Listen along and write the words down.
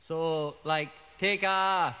So, like, take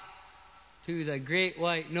off to the great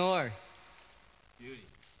white north. Beauty.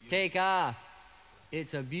 Take off.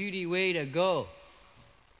 It's a beauty way to go.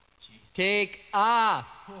 Take off,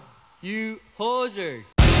 you hosers.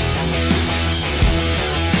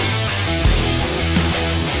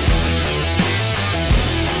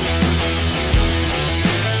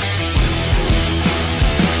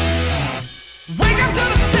 Wake up to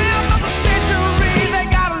the sounds of the century. They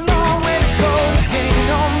got a long way to go. Depending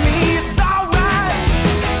on me, it's alright.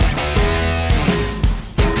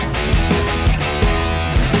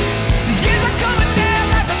 The years are coming down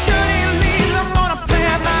like the dirty leaves. I'm gonna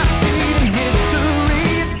plant my seed in history.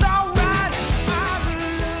 It's alright.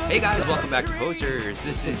 Hey guys, welcome back to Posers.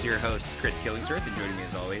 This is your host, Chris Killingsworth, and joining me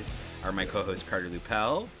as always are my co-host, Carter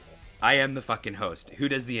Lupel. I am the fucking host. Who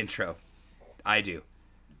does the intro? I do.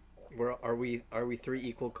 Are we three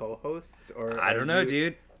equal co-hosts, or I don't know,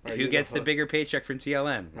 dude. are Who you gets the host? bigger paycheck from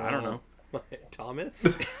TLN? I don't know. Thomas.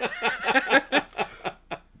 What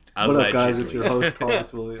up, guys? It's your host,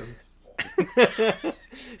 Thomas Williams.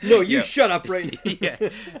 No, you shut up right now. Yeah.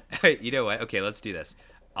 You know what? Okay, let's do this.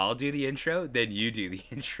 I'll do the intro, then you do the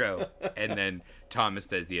intro, and then Thomas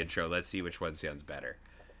does the intro. Let's see which one sounds better.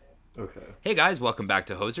 Okay. Hey guys, welcome back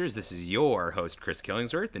to Hosers. This is your host, Chris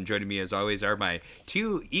Killingsworth, and joining me as always are my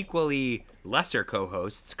two equally lesser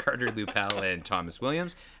co-hosts, Carter Lupel and Thomas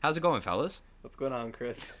Williams. How's it going, fellas? What's going on,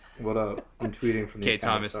 Chris? What up? I'm tweeting from the Okay,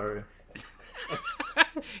 account, Thomas. Sorry.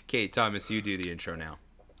 Okay, Thomas, you do the intro now.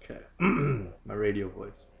 Okay. My radio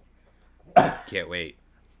voice. Can't wait.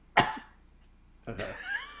 Okay.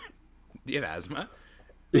 Do you have asthma?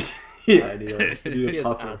 Yeah, I do. I do He a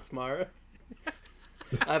has puffer. asthma.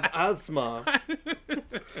 I have asthma.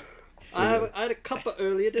 I had a cuppa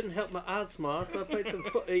earlier, didn't help my asthma, so I played some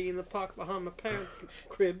footy in the park behind my parents'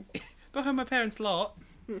 crib. Behind my parents' lot.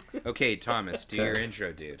 Okay, Thomas, do your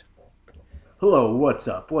intro, dude. Hello, what's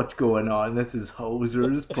up? What's going on? This is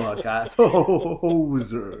Hosers Podcast.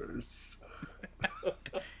 Hosers.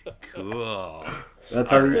 Cool.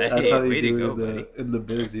 That's how, Alright, that's how way they to do go, it in buddy. in the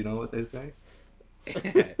biz, you know what they say?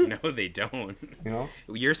 No, they don't. You know?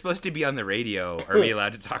 You're supposed to be on the radio. Are we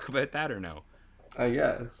allowed to talk about that or no? I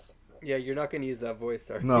guess. Yeah, you're not going to use that voice,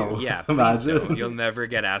 are No. you? Yeah, please Imagine. don't. You'll never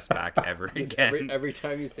get asked back ever Just again. every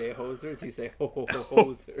time you say hosers, you say ho ho ho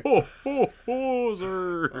hosers.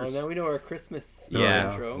 Hosers. Oh, now we know our Christmas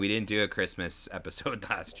Yeah, intro. we didn't do a Christmas episode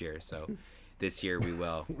last year, so this year we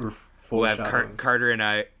will. We're We'll have foreshadowing. Carter and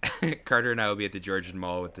I. Carter and I will be at the Georgian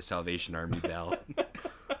Mall with the Salvation Army bell.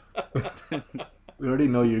 We already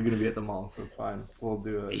know you're going to be at the mall, so it's fine. We'll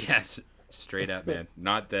do it. Yes, straight up, man.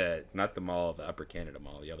 Not the mall, the Upper Canada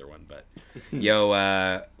Mall, the other one. But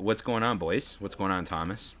yo, what's going on, boys? What's going on,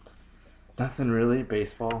 Thomas? Nothing really.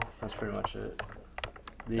 Baseball. That's pretty much it.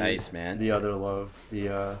 Nice, man. The other love.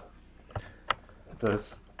 The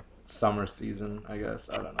summer season, I guess.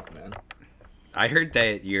 I don't know, man. I heard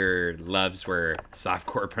that your loves were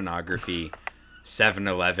softcore pornography,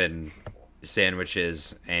 7-Eleven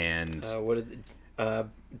sandwiches, and What is it?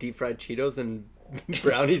 Deep fried Cheetos and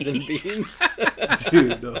brownies and beans.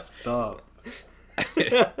 Dude, no, stop.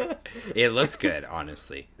 it looked good,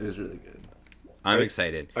 honestly. It was really good. I'm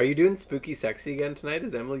excited. Are you doing spooky sexy again tonight?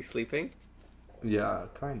 Is Emily sleeping? Yeah,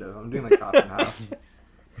 kind of. I'm doing like half and half.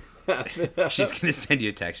 She's gonna send you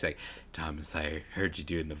a text like, Thomas, I heard you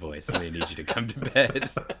doing the voice. I'm gonna need you to come to bed.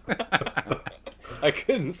 I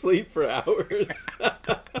couldn't sleep for hours.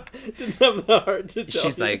 Didn't have the heart to tell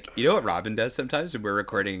She's you. like, you know what Robin does sometimes when we're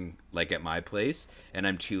recording like at my place and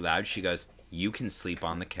I'm too loud? She goes, you can sleep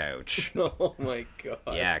on the couch. Oh my god.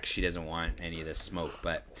 Yeah, 'cause she doesn't want any of this smoke.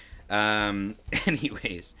 But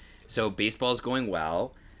anyways, so baseball's going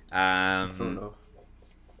well. Sort of.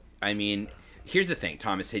 I mean, here's the thing,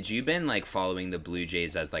 Thomas. Had you been like following the Blue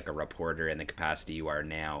Jays as like a reporter in the capacity you are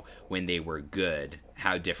now when they were good,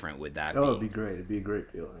 how different would that Oh, be? it'd be great. It'd be a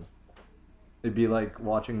great feeling. It'd be like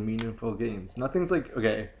watching meaningful games. Nothing's like,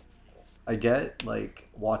 okay, I get like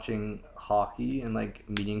watching hockey and like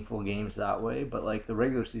meaningful games that way, but like the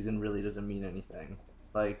regular season really doesn't mean anything.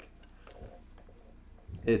 Like,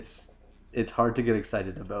 it's hard to get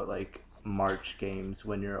excited about like March games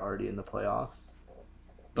when you're already in the playoffs.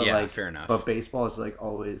 But Yeah, like, fair enough. But baseball is like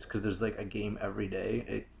always, because there's like a game every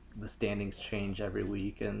day. The standings change every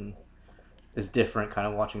week, and it's different kind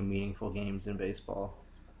of watching meaningful games in baseball.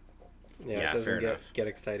 Yeah, Yeah, it fair doesn't enough. get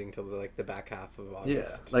exciting till like the back half of Yeah,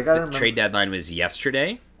 August. like I The remember. trade deadline was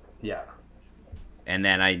yesterday. Yeah, And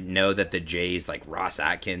then I know that the Jays, like Ross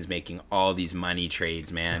Atkins, making all these money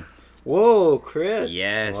trades, man. Whoa, Chris.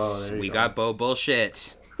 Yes, Whoa, there you we go. got Bo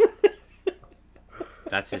Bullshit.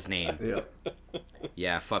 That's his name. yeah.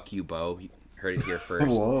 Yeah, fuck you, Bo. Heard it here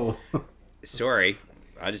first. Whoa. Sorry.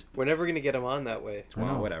 I just We're never gonna get him on that way.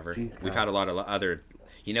 well, Oh, whatever. geez, We've guys. had a lot of other.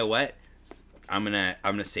 You know what? I'm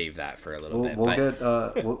gonna save that for a little bit. We'll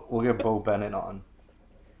But get we'll get Bo Bennett on.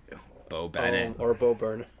 Bo Bennett, Or Bo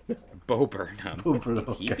Burnham. Bo Burnham, Bo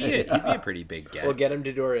Burnham, he'd be okay. a pretty big get. We'll get him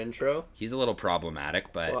to do our intro. He's a little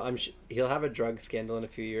problematic, but Well, he'll have a drug scandal in a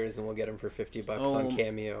few years, and we'll get him for $50 Oh. on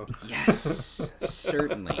Cameo. yes,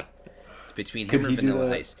 certainly. It's between him Could or he do Vanilla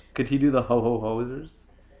the Ice. Could he do the ho ho hosers?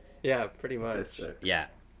 Yeah, pretty That's much. sick. Yeah,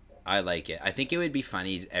 I like it. I think it would be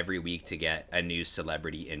funny every week to get a new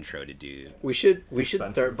celebrity intro to do. We should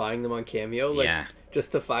expensive. start buying them on Cameo, like Yeah.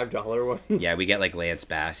 just the $5 ones. Yeah, we get like Lance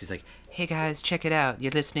Bass. He's like, "Hey guys, check it out.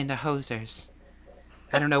 You're listening to Hosers."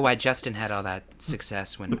 I don't know why Justin had all that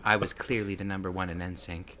success when I was clearly the number one in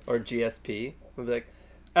NSYNC. Or GSP. We'll be like,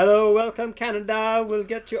 "Hello, welcome Canada. We'll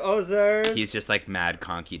get you Ozers." He's just like mad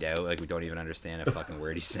conkied out. Like we don't even understand a fucking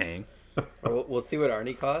word he's saying. Or we'll see what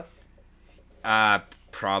Arnie costs.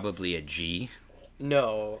 Probably a G.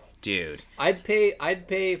 No, Dude, I'd pay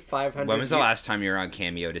 500. when was the last time you were on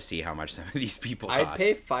Cameo to see how much some of these people cost? I'd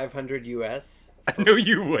pay 500 US No,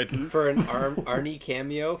 you wouldn't. for an Arnie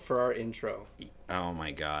cameo for our intro. Oh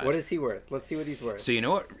my god. What is he worth? Let's see what he's worth. So you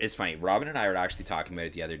know what? It's funny. Robin and I were actually talking about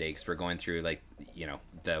it the other day because we're going through like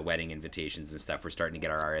the wedding invitations and stuff. We're starting to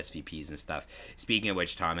get our RSVPs and stuff. Speaking of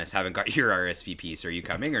which, Thomas, haven't got your RSVP. So are you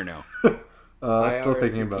coming or no? I Still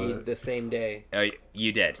thinking about RSVP'd it. the same day.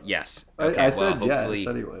 You did. Yes. I Okay. said well, hopefully. yes,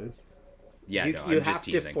 anyways. Yeah. you No, you I'm have just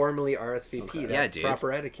to teasing. formally RSVP. Okay. That's Yeah, dude.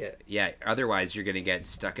 proper etiquette. Yeah. Otherwise, you're gonna get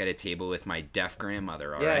stuck at a table with my deaf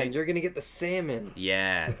grandmother. All Yeah, right. and you're gonna get the salmon.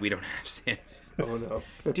 Yeah. We don't have salmon. Oh no,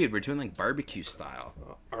 Dude, we're doing like barbecue style.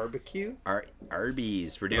 barbecue.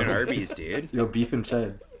 Arby's. We're doing Arby's, dude. Yo, beef and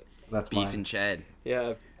ched. That's Beef mine. and ched.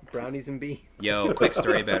 Yeah, brownies and beef. Yo, quick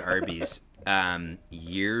story about Arby's.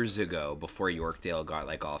 Years ago, before Yorkdale got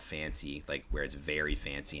like all fancy, like where it's very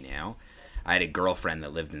fancy now, I had a girlfriend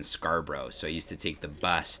that lived in Scarborough, so I used to take the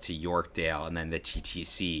bus to Yorkdale and then the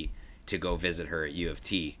TTC to go visit her at U of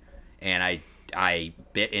T. And I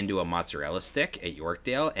bit into a mozzarella stick at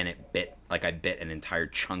Yorkdale, and I bit an entire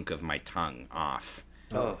chunk of my tongue off,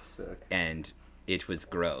 Oh, sick. and it was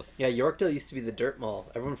gross. Yeah, Yorkdale used to be the dirt mall.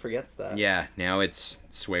 Everyone forgets that. Yeah, now it's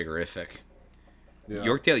swaggerific. Yeah.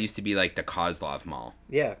 Yorkdale used to be like the Kozlov Mall.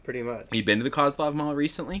 Yeah, pretty much. You been to the Kozlov Mall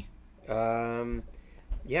recently?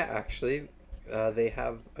 Yeah, actually, they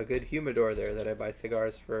have a good humidor there that I buy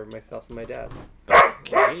cigars for myself and my dad.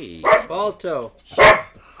 Okay. Balto.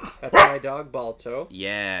 That's my dog, Balto.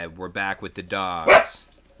 Yeah, we're back with the dogs.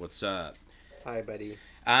 What's up? Hi, buddy.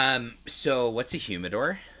 So what's a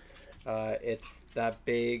humidor? It's that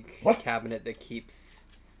big cabinet that keeps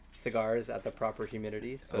cigars at the proper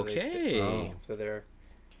humidity. So they Okay. Oh. so they're.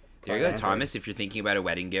 There you go, Fine. Thomas. If you're thinking about a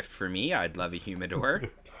wedding gift for me, I'd love a humidor.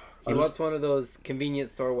 He wants one of those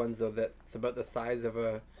convenience store ones though that's about the size of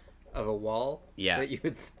a wall. Yeah. That you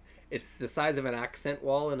would. It's the size of an accent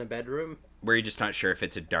wall in a bedroom. Where you're just not sure if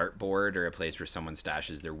it's a dartboard or a place where someone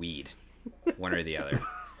stashes their weed. One or the other.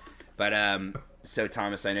 But so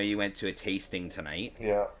Thomas, I know you went to a tasting tonight.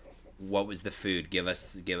 Yeah. What was the food? Give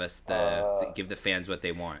the give the fans what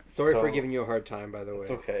they want. Sorry for So- giving you a hard time, by the way. It's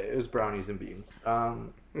okay. It was brownies and beans.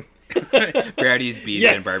 Brownies, beans,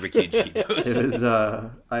 Yes! and barbecue It Cheetos. was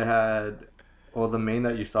I had the main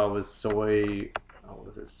that you saw was soy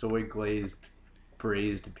glazed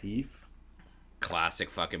braised beef. Classic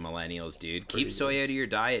fucking millennials, dude. Pretty Keep soy out of your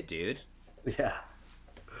diet, dude. Yeah.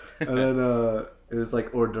 And then it was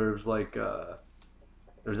like hors d'oeuvres like there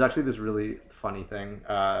was actually this really funny thing.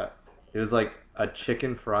 It was like a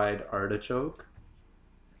chicken fried artichoke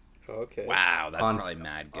Okay. Wow, that's On- probably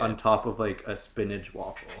mad good. on top of like a spinach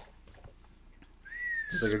waffle.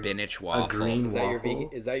 like a- Spinach waffle. green- Is that your waffle. vegan?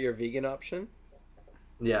 Is that your vegan option?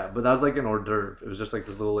 Yeah, but that was like an hors d'oeuvre. It was just like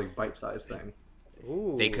this little like bite-sized thing.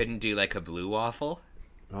 Ooh. They couldn't do like a blue waffle.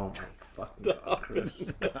 Oh my fucking god, Chris.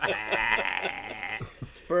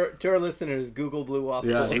 To our listeners, Google blue waffle.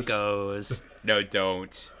 Yeah. Sickos. No,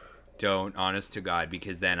 don't. Don't, honest to God,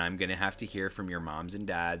 because then I'm going to have to hear from your moms and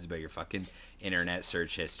dads about your fucking internet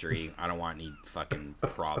search history. I don't want any fucking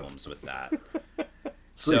problems with that.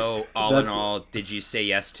 So, all in That's- all, did you say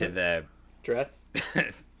yes to the... Dress.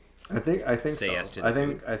 I think Say so. yes to the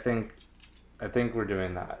I think we're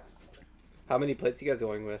doing that. How many plates you guys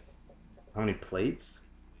going with? How many plates?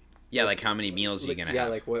 Yeah, like how many meals are you going to yeah,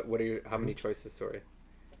 have? like what are your how many choices? Sorry.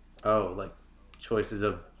 Oh, like choices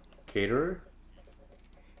of caterer?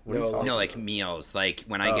 What are you No, talking No, about? like meals. Like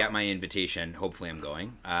when I Oh. get my invitation, hopefully I'm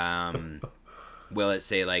going. Will it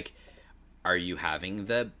say like, are you having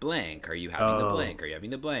the blank? Are you having the Oh. blank? Are you having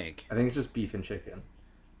the blank? I think it's just beef and chicken.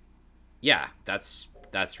 Yeah, that's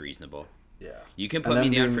reasonable. Yeah. You can And put me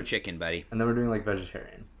then down doing- for chicken, buddy. And then we're doing like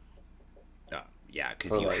vegetarian. Yeah,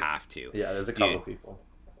 because Or, you like- have to. Yeah, there's a couple Dude. people.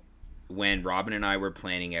 When Robin and I were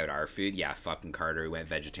planning out our food, yeah, fucking Carter went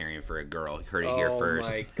vegetarian for a girl. You heard it here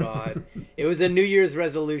first. Oh my god. It was a New Year's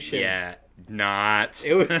resolution. Yeah, not.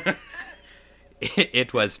 It was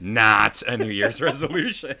It was not a New Year's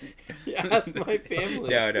resolution. ask my family.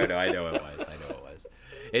 No, I know it was.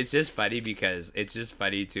 It's just funny because it's just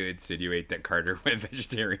funny to insinuate that Carter went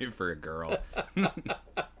vegetarian for a girl.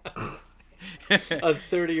 A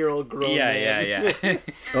 30-year-old grown man. Yeah.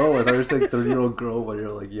 Oh, I thought you were saying 30-year-old girl when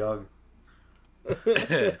you're like young.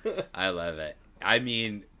 I love it. I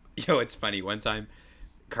mean, it's funny. One time,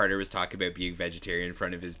 Carter was talking about being vegetarian in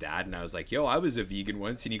front of his dad, and I was like, I was a vegan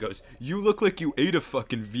once. And he goes, you look like you ate a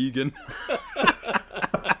fucking vegan.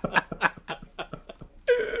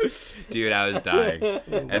 Dude, I was dying.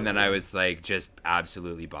 And then I was like, just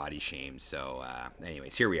absolutely body shamed. So,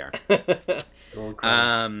 anyways, here we are. Don't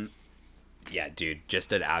cry. Yeah, dude,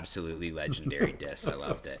 just an absolutely legendary diss. I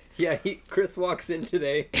loved it. Yeah, Chris walks in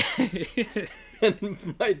today,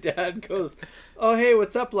 and my dad goes, "Oh, hey,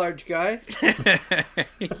 what's up, large guy?"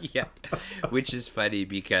 Yeah, which is funny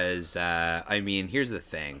because I mean, here's the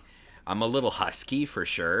thing. I'm a little husky for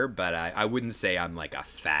sure, but I wouldn't say I'm like a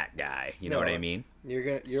fat guy. You know what I mean?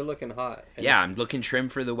 You're looking hot. And Yeah, I'm looking trim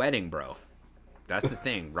for the wedding, bro. That's the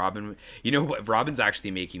thing. Robin, you know what? Robin's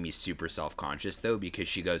actually making me super self-conscious though, because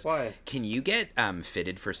she goes, Why? Can you get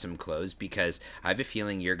fitted for some clothes? Because I have a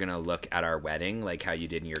feeling you're going to look at our wedding like how you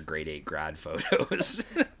did in your grade 8 grad photos.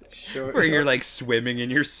 Sure, Where you're like swimming in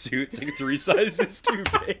your suits like 3 sizes too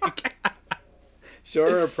big. show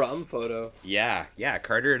her a prom photo. Yeah.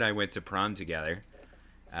 Carter and I went to prom together.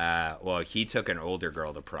 Well, he took an older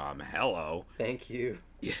girl to prom. Hello. Thank you.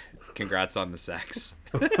 Yeah. Congrats on the sex.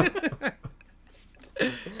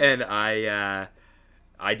 And I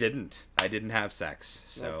didn't have sex.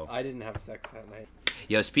 So I didn't have sex that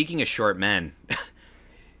night. speaking of short men,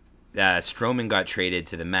 Stroman got traded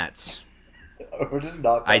to the Mets. We're just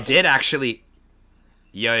not. I did actually.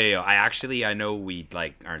 I know we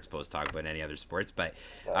aren't supposed to talk about any other sports, but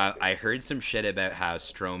I heard some shit about how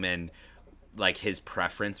Stroman, his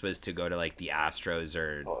preference was to go to the Astros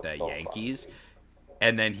or the so Yankees.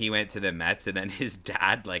 And then he went to the Mets, and then his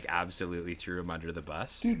dad absolutely threw him under the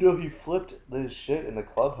bus. Dude, no, he flipped this shit in the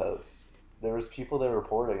clubhouse. There was people there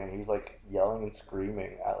reporting, and he was yelling and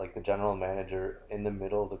screaming at the general manager in the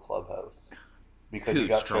middle of the clubhouse because Who, he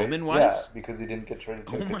got Stroman was? Yeah, because he didn't get traded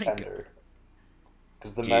to Oh a my contender.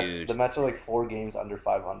 Because Dude. the Mets are 4 games under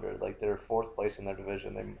 500. They're 4th place in their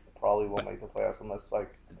division. They probably won't make the playoffs unless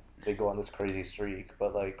they go on this crazy streak.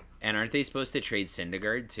 But And aren't they supposed to trade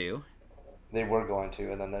Syndergaard too? they were going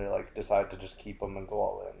to, and then they decided to just keep him and go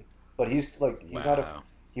all in. But he's Wow.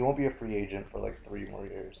 he won't be a free agent for 3 more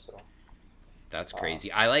years. So That's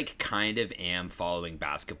crazy. I kind of am following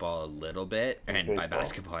basketball a little bit, and by Baseball.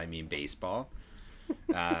 basketball I mean baseball.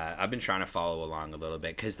 I've been trying to follow along a little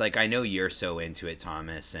bit because I know you're so into it,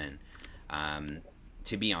 Thomas, and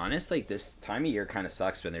to be honest, this time of year kind of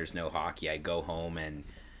sucks when there's no hockey. I go home and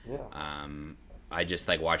yeah. I just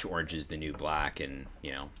watch Orange Is the New Black and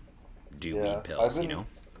do Yeah, weed pills. I've been-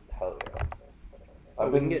 Hell yeah.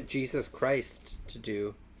 We can get Jesus Christ to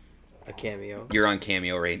do a cameo. You're on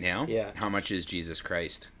Cameo right now. Yeah. How much is Jesus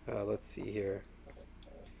Christ? Let's see here.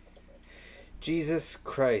 Jesus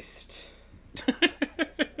Christ.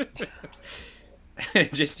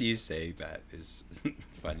 Just you saying that is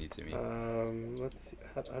funny to me. Let's see.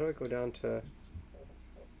 How do I go down to?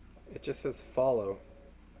 It just says follow.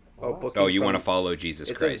 Oh, What? booking. Oh, you want to from- follow Jesus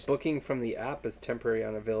It Christ? says booking from the app is temporary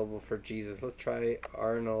unavailable for Jesus. Let's try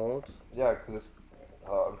Arnold. Yeah, because it's.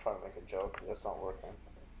 I'm trying to make a joke. It's not working.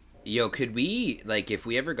 Yo, could we if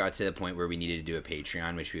we ever got to the point where we needed to do a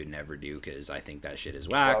Patreon, which we would never do because I think that shit is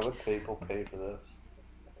Why whack. would people pay for this?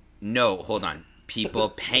 No, hold on. People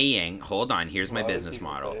paying. Hold on. Here's my Why would business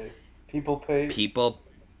people model. pay? People pay. People,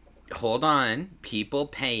 hold on. People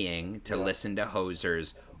paying to Yeah. listen to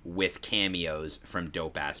hosers with cameos from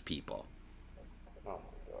dope ass people. Oh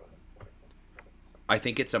my god. I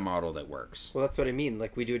think it's a model that works. Well, that's what I mean.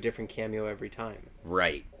 We do a different cameo every time.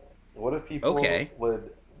 Right. What if people Okay.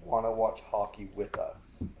 would want to watch hockey with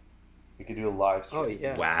us? We could do a live stream. Oh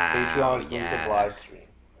yeah. Wow. Patreon exclusive Yeah. live stream.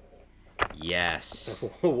 Yes.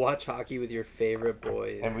 Watch hockey with your favorite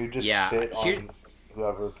boys. And we just Yeah, shit here- on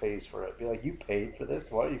whoever pays for it. Be like, you paid for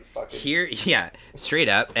this? Why are you fucking... Here, yeah, straight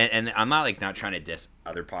up, and I'm not not trying to diss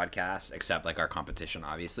other podcasts except our competition,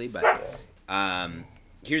 obviously, but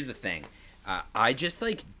here's the thing, I just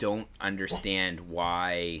don't understand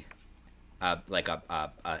why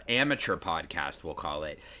a amateur podcast, we'll call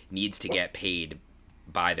it, needs to get paid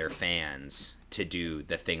by their fans to do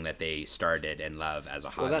the thing that they started and love as a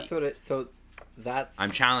hobby. Well, that's what it. So that's.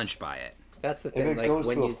 I'm challenged by it. That's the If thing. it Like goes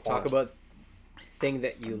when to a you talk point. about thing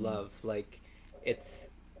that you love, like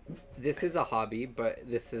this is a hobby, but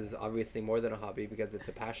this is obviously more than a hobby because it's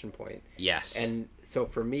a passion point. Yes. And so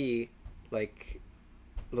for me, like,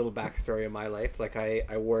 a little backstory of my life, like I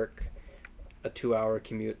work a 2-hour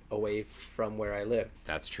commute away from where I live.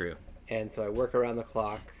 That's true. And so I work around the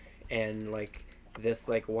clock, and like this,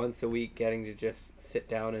 like once a week, getting to just sit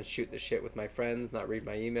down and shoot the shit with my friends, not read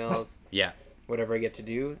my emails, Yeah. whatever I get to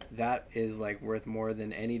do, that is like worth more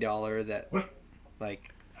than any dollar that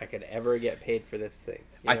like I could ever get paid for this thing.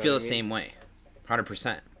 You I know feel what the mean? same way.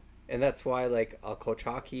 100%. And that's why like I'll coach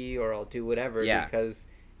hockey or I'll do whatever, Yeah. because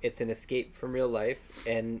it's an escape from real life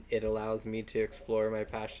and it allows me to explore my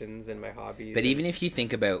passions and my hobbies. But even if you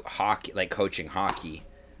think about hockey, like coaching hockey,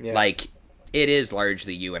 Yeah. like it is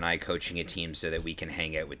largely you and I coaching a team so that we can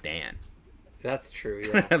hang out with Dan, that's true,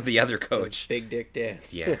 yeah. the other coach. Big Dick Dan.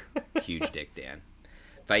 Yeah, huge dick Dan.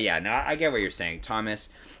 But yeah, no, I get what you're saying, Thomas.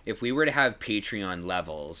 If we were to have Patreon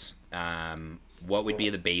levels, what would be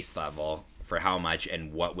the base level for how much,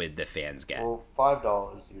 and what would the fans get? Well,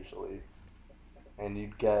 $5 usually, and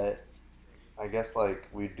you'd get, I guess, like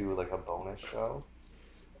we'd do like a bonus show.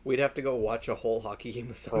 We'd have to go watch a whole hockey game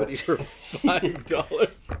with somebody for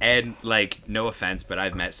 $5. And like, no offense, but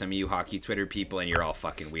I've met some of you hockey Twitter people, and you're all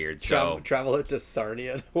fucking weird. So Travel it to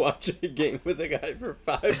Sarnia to watch a game with a guy for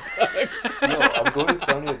 $5. No, I'm going to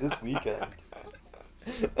Sarnia this weekend.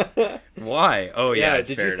 why? Oh yeah, Yeah,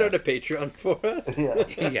 did fair you start enough. a Patreon for us? Yeah.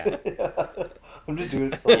 Yeah. I'm just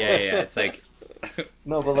doing it so Yeah, it's like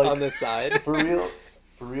No, but like On the side? for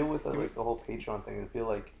real with the, like the whole Patreon thing, I feel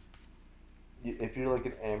like if you're like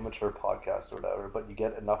an amateur podcast or whatever, but you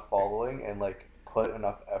get enough following and like put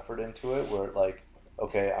enough effort into it, where like,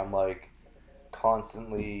 okay, I'm like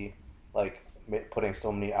constantly like putting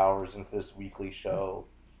so many hours into this weekly show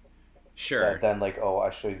sure. that then like, oh,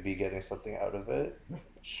 I should be getting something out of it.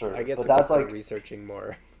 Sure, I guess but if we that's start like, researching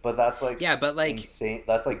more. but that's like Yeah, but like, insane.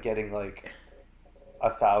 That's like getting like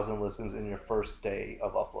 1,000 listens in your first day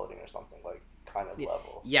of uploading or something, like kind of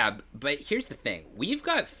level. yeah, but here's the thing. We've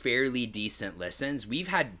got fairly decent listens. We've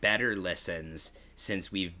had better listens since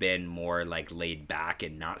we've been more like laid back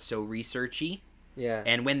and not so researchy. Yeah.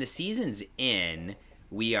 And when the season's in,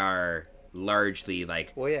 we are largely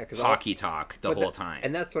like Well, yeah, 'cause hockey talk the But whole that- time.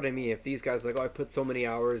 And that's what I mean. If these guys are like, oh, I put so many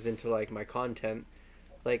hours into like my content,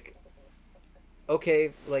 like,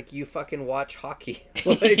 okay, like you fucking watch hockey,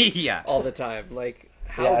 like, Yeah. all the time. Like,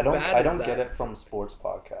 how Yeah, bad I is don't that? get it from sports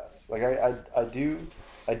podcasts. Like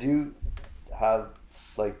I do have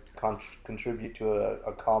like contribute to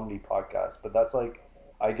a comedy podcast, but that's like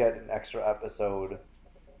I get an extra episode,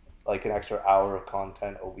 like an extra hour of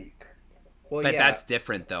content a week. Well, But yeah, that's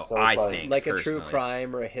different though, So I it's like- think. like a personally. true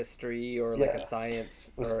crime or a history or like Yeah. a science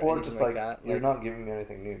With or sport, anything just like like that. you're Like, not giving me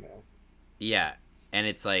anything new, man. Yeah. And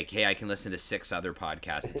it's like, hey, I can listen to 6 other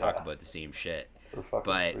podcasts that talk Yeah. about the same shit. For fucking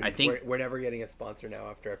But free. I think we're never getting a sponsor now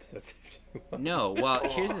after episode 51. no, well,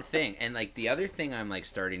 here's the thing, and like the other thing I'm like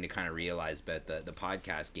starting to kind of realize about the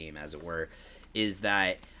podcast game, as it were, is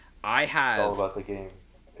that I it's all have about the game.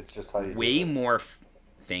 It's just how you way do it. more.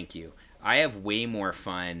 Thank you. I have way more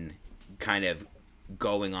fun, kind of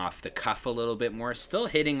going off the cuff a little bit more, still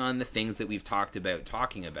hitting on the things that we've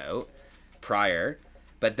talking about prior,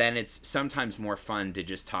 but then it's sometimes more fun to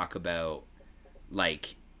just talk about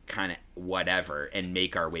like kind of whatever and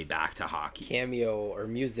make our way back to hockey. Cameo or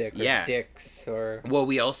music or Yeah. dicks or Well,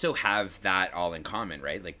 we also have that all in common,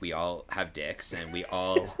 right? Like we all have dicks and we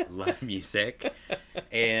all love music,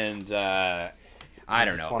 and I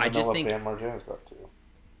don't know. wanna I just what think, Bam Margera's up to.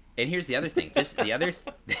 and here's the other thing.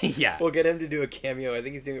 Yeah. we'll get him to do a cameo. I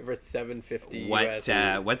think he's doing it for $7.50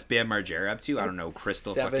 US. What's Bam Margera up to? I don't know.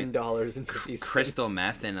 Crystal fucking $7.50. crystal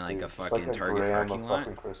meth in like Dude, a it's fucking like a Target gram parking of lot.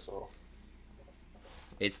 fucking crystal.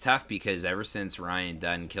 It's tough because ever since Ryan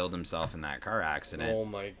Dunn killed himself in that car accident, Oh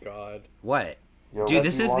my god. what? Yo, Dude, what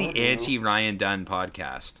this do you is the wanna do? anti-Ryan Dunn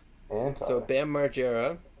podcast. Anti. So Bam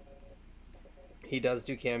Margera, he does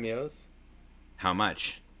do cameos. How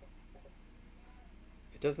much?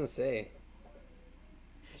 It doesn't say.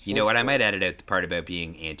 You know what? I might edit out the part about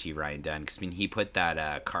being anti-Ryan Dunn, because I mean, he put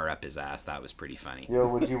that car up his ass. That was pretty funny. Yo,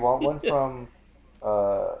 would you want one from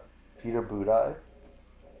Peter Budai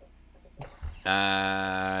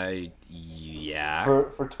Yeah.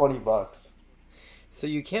 for $20? So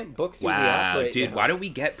you can't book through the Wow, app right dude, now. why don't we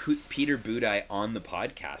get Peter Budai on the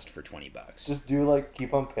podcast for $20? Just do like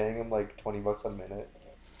keep on paying him like $20 a minute.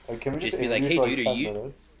 Like, can we Just just be like, interview "Hey, for, dude, 10 are you-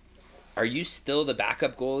 minutes? Are you still the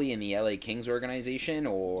backup goalie in the LA Kings organization,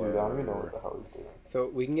 or Dude, I don't even know what the hell he's doing. So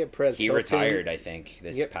we can get Perez he Hilton. retired? I think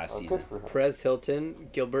this Yep. past Oh, season. good for him. Perez Hilton,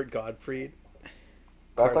 Gilbert Gottfried,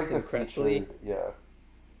 That's Carson like the Kressley. featured- Yeah.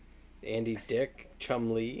 Andy Dick,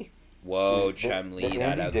 Chum Lee. Whoa, Dude, Chum Lee, the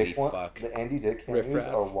that Andy ugly Dick one- fuck. The Andy Dick Riff cameos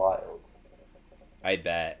raff. are wild. I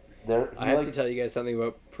bet. I have to tell you guys something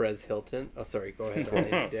about Perez Hilton. Oh, sorry. Go ahead,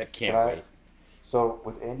 Andy Dick. Can't Can I- wait. So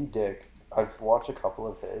with Andy Dick, I've watched a couple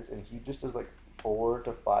of his, and he just does like 4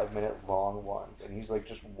 to 5 minute long ones, and he's like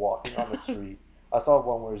just walking on the street. I saw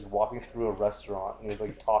one where he's walking through a restaurant and he's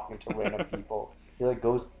like talking to random people. He like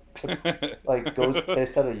goes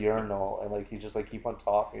piss at a urinal, and like he just like keep on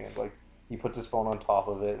talking, and like he puts his phone on top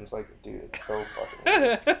of it, and it's like, dude, it's so fucking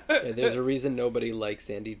weird. Yeah, there's a reason nobody likes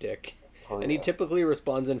Andy Dick. Oh, And he yeah. typically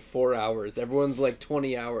responds in 4 hours. Everyone's like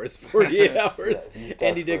 20 hours, 48 hours. Yeah, he's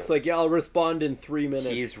Andy Dick's desperate. like, yeah, I'll respond in 3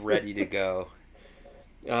 minutes. He's ready to go.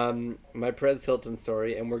 My Perez Hilton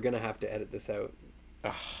story, and we're going to have to edit this out.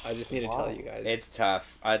 I just need to tell Wow. you guys. It's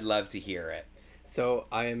tough. I'd love to hear it. So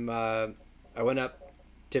I went up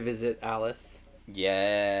to visit Alice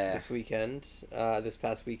Yeah. this weekend, this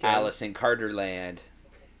past weekend. Alice in Carterland.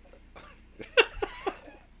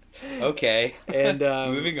 Okay. And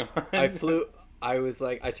Moving on. I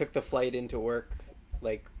took the flight into work,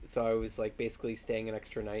 so I was like basically staying an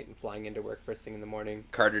extra night and flying into work first thing in the morning.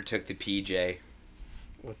 Carter took the PJ.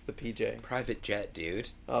 What's the PJ? Private jet, dude.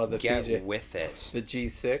 Oh, the Get PJ. with it. The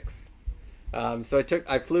G6. So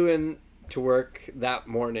I flew in to work that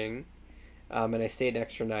morning, and I stayed an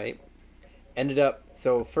extra night.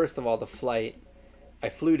 So first of all, the flight, I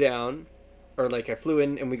flew down, I flew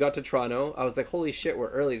in and we got to Toronto. I was like, holy shit, we're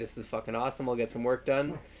early. This is fucking awesome. I'll get some work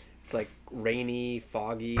done. It's like rainy,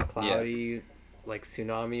 foggy, cloudy, like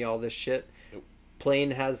tsunami, all this shit.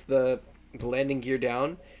 Plane has the landing gear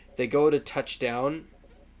down. They go to touch down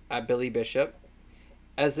at Billy Bishop.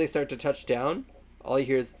 As they start to touch down, all you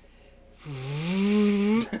hear is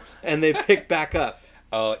and they pick back up.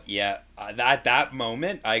 Oh, yeah. That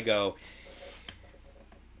moment, I go,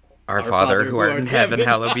 Our Father Father who art in heaven,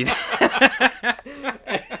 hallowed be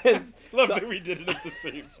Love that we did it at the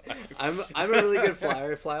same time. I'm a really good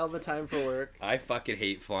flyer. I fly all the time for work. I fucking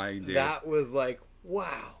hate flying, dude. That was like,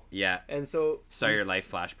 wow. Yeah. And so Saw we your life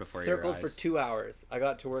flash before your circled eyes. for 2 hours. I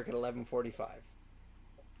got to work at 11:45.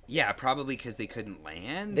 Yeah, probably because they couldn't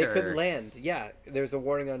land. They or- couldn't land. Yeah, there's a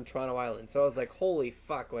warning on Toronto Island. So I was like, holy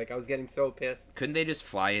fuck. Like, I was getting so pissed. Couldn't they just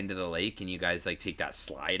fly into the lake and you guys like take that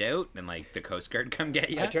slide out and like the Coast Guard come get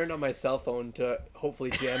you? I turned on my cell phone to hopefully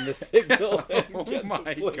jam the signal. and Oh get my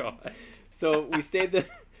the plane. God. So we stayed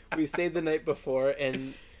the night before,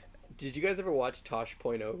 and did you guys ever watch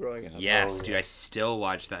Tosh.0 growing up? Yes, Oh, dude, yeah. I still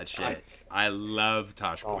watch that shit. I love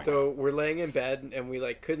Tosh Point. So we're laying in bed and we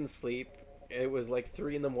like couldn't sleep. It was like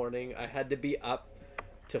 3 a.m. I had to be up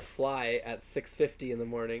to fly at 6:50 in the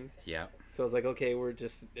morning. Yeah, So I was like, okay,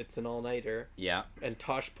 it's an all-nighter. yeah. And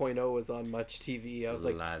Tosh.0 was on Much TV. I was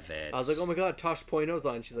like, Love it. oh my god, Tosh.0's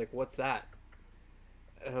on. She's like, what's that?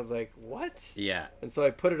 And I was like, what? Yeah. And so I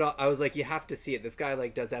put it on. I was like, you have to see it. This guy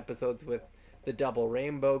like does episodes with the Double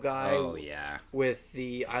Rainbow guy. Oh yeah. With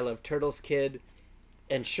the I Love Turtles kid.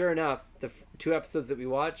 And sure enough, the 2 episodes that we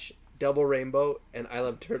watch, Double Rainbow and I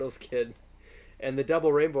Love Turtles kid. And the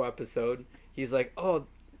Double Rainbow episode, he's like, oh,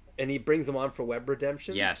 and he brings them on for Web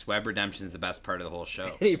Redemption. Yes, Web Redemption's the best part of the whole show.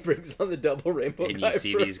 And he brings on the Double Rainbow And guy you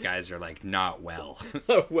see for these guys are like not well.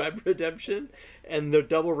 Web Redemption. And the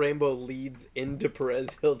Double Rainbow leads into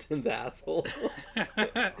Perez Hilton's asshole.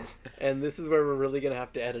 And this is where we're really going to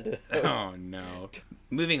have to edit it out. Oh no.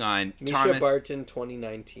 Moving on. Misha Thomas. Barton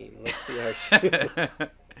 2019. Let's see how she...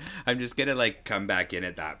 I'm just gonna like come back in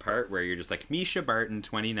at that part where you're just like Misha Barton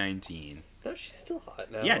 2019. No, she's still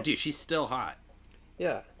hot now. Yeah, dude, she's still hot.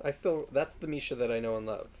 Yeah, that's the Misha that I know and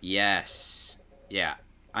love. Yes. Yeah.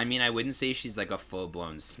 I mean, I wouldn't say she's like a full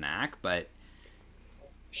blown snack, but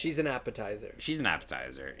She's an appetizer. she's an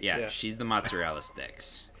appetizer. Yeah, Yeah. she's the mozzarella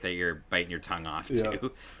sticks that you're biting your tongue off Yeah.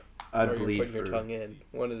 to. I'd Or you're bleed putting for your tongue in.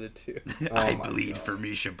 One of the two. I my bleed God. for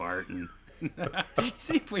Misha Barton. You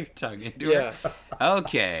say put your tongue into Yeah. her?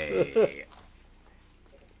 Okay.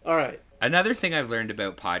 All right. Another thing I've learned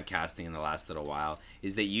about podcasting in the last little while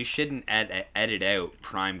is that you shouldn't edit out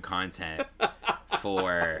prime content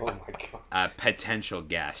for Oh my god. a potential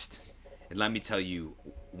guest. And let me tell you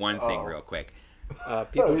one thing Oh. real quick. People Are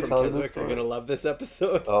you from telling this Keswick are story? going to love this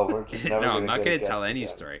episode. Oh, we're just never No, I'm not get going a to tell guest any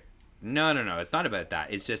again. story. No. It's not about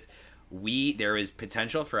that. It's just there is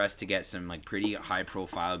potential for us to get some like pretty high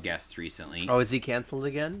profile guests recently. Oh, is he canceled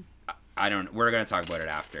again? We're going to talk about it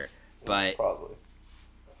after. But Probably.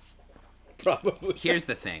 Probably. here's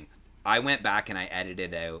the thing. I went back and I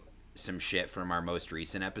edited out some shit from our most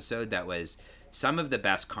recent episode that was some of the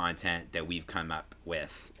best content that we've come up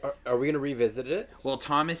with. Are we going to revisit it? Well,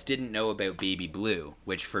 Thomas didn't know about Baby Blue,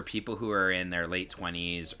 which for people who are in their late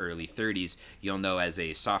 20s, early 30s, you'll know as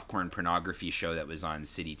a softcore pornography show that was on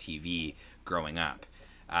City TV growing up.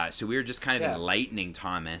 So we were just kind of enlightening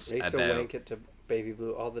Thomas They used to wank it to Baby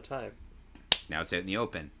Blue all the time. Now it's out in the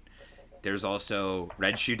open. There's also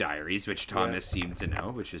Red Shoe Diaries, which Thomas seemed to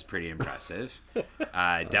know, which was pretty impressive.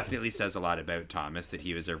 Definitely says a lot about Thomas that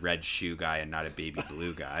he was a red shoe guy and not a baby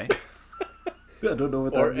blue guy. I don't know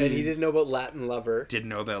what that means. And he didn't know about Latin Lover. Didn't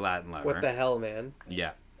know about Latin Lover. What the hell, man?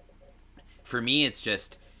 Yeah. For me, it's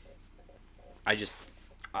just,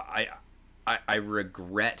 I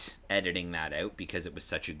regret editing that out because it was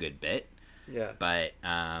such a good bit. Yeah. But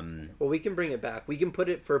well, we can bring it back. We can put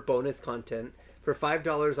it for bonus content for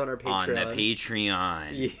 $5 on our Patreon. On the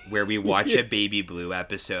Patreon, where we watch a Baby Blue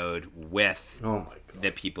episode with the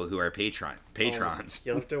people who are patrons.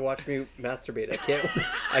 You'll have to watch me masturbate.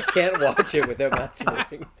 I can't watch it without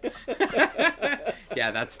masturbating. Yeah,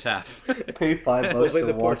 that's tough. Pay $5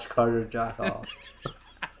 to watch Carter jack off.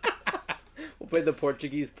 We'll play the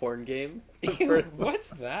Portuguese porn game. What's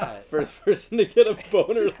that? First person to get a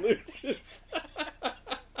boner loses.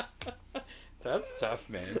 That's tough,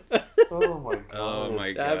 man. Oh my god. Oh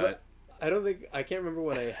my god. I can't remember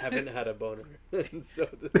when I haven't had a boner. So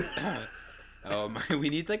Oh my, we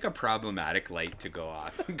need like a problematic light to go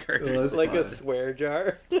off. It's like a swear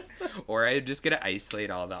jar. Or I'm just gonna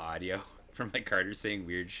isolate all the audio from like Carter saying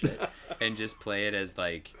weird shit and just play it as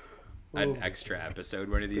like an extra episode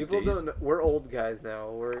one of these days. We're old guys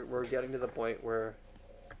now. We're getting to the point where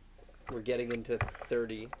we're getting into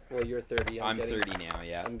 30. Well, you're 30. I'm 30 now,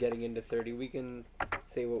 yeah. I'm getting into 30. We can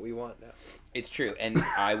say what we want now. It's true, and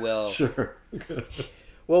I will... Sure.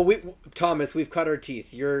 Well, Thomas, we've cut our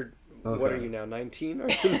teeth. You're... Okay. What are you now, 19?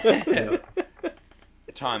 Yeah.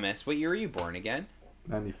 Thomas, what year were you born again?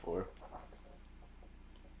 94.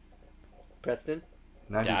 Preston?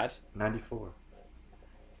 Dad? 94.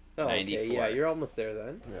 Oh, 94. Okay. Yeah, you're almost there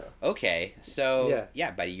then. Yeah. Okay, so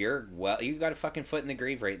yeah, buddy, you got a fucking foot in the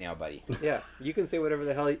grave right now, buddy. Yeah, you can say whatever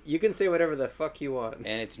the fuck you want,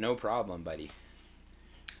 and it's no problem, buddy.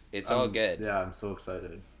 It's all good. Yeah, I'm so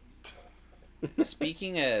excited.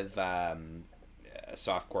 Speaking of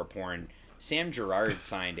softcore porn, Sam Gerard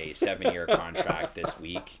signed a 7-year contract this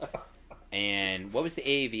week, and what was the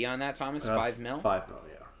AAV on that, Thomas? 5 mil. 5 mil,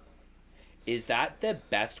 yeah. Is that the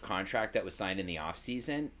best contract that was signed in the off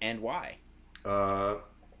season, and why? So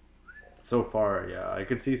far, yeah. I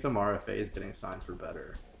could see some RFAs getting signed for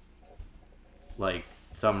better. Like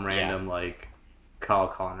some random like Kyle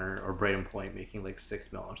Connor or Braden Point making like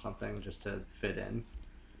 6 mil or something just to fit in.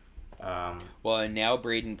 Well, and now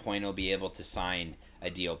Braden Point will be able to sign a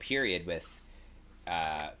deal period with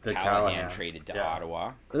Callahan traded to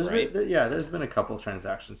Ottawa. There's right? there's been a couple of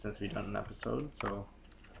transactions since we've done an episode, so.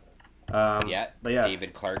 But yes.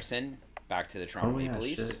 David Clarkson back to the Toronto Maple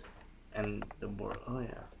Leafs. Shit. And the board. Yeah,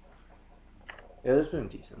 there's been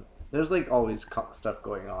decent. There's like always stuff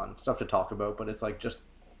going on, stuff to talk about, but it's like just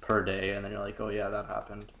per day, and then you're like, oh yeah, that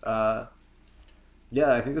happened.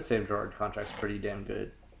 Yeah, I think the Sam Gerard contract's pretty damn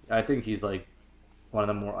good. I think he's like one of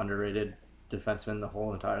the more underrated defensemen in the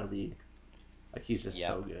whole entire league. Like he's just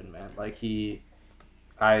so good, man. Like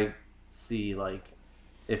I see like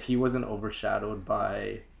if he wasn't overshadowed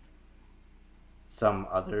by some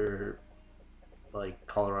other like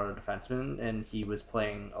Colorado defenseman and he was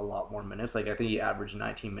playing a lot more minutes, like I think he averaged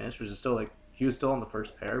 19 minutes, which is still like he was still on the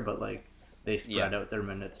first pair, but like they spread out their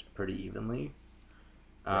minutes pretty evenly.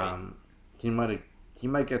 Right. He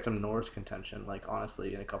might get some Norris contention, like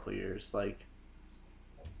honestly, in a couple of years. Like,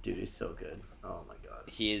 dude, he's so good. Oh my god,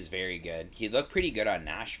 he is very good. He looked pretty good on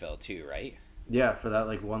Nashville too, right? Yeah, for that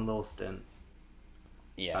like one little stint.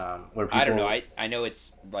 Yeah, where people... I don't know. I know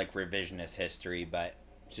it's like revisionist history, but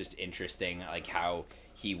it's just interesting, like how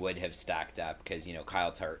he would have stacked up because you know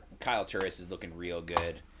Kyle Turris is looking real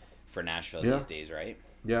good for Nashville these days, right?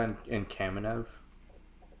 Yeah, and Kamenev.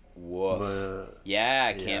 Woof.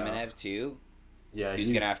 Kamenev too. Yeah, he's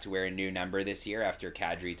gonna have to wear a new number this year after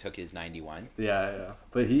Kadri took his 91. Yeah,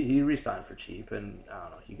 but he re-signed for cheap, and I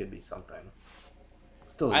don't know, he could be something.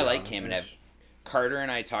 Still, I like Kamenev. Carter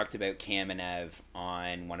and I talked about Kamenev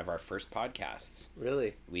on one of our first podcasts.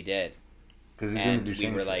 Really? We did. And we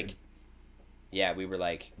were like,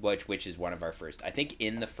 which is one of our first. I think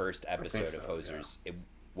in the first episode of Hosers, it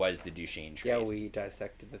was the Duchesne trade. Yeah, we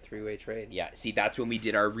dissected the three-way trade. Yeah, see, that's when we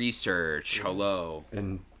did our research. Hello.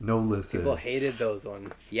 And no listen. People hated those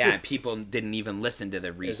ones. Yeah, and people didn't even listen to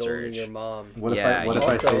the research. Only your mom. What if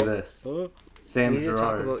I say this? Sam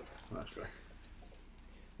Gerard.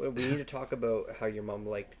 Well, we need to talk about how your mom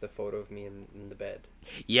liked the photo of me in the bed.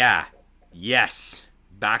 Yeah. Yes.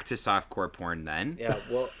 Back to softcore porn then. Yeah,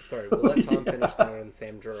 well, sorry, we'll let Tom finish that on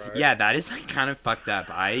Sam Gerard. Yeah, that is like kind of fucked up.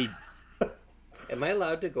 Am I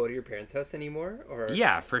allowed to go to your parents' house anymore? Or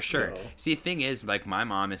Yeah, for sure. No. See, the thing is, like, my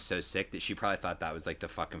mom is so sick that she probably thought that was like the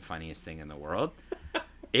fucking funniest thing in the world.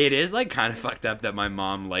 It is like kind of fucked up that my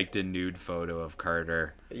mom liked a nude photo of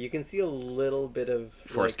Carter. you can see a little bit of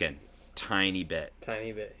Foreskin. Tiny bit.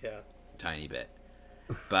 tiny bit, yeah. Tiny bit.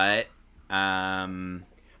 But,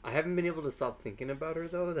 I haven't been able to stop thinking about her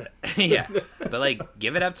though. That yeah. But, like,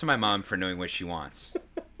 give it up to my mom for knowing what she wants.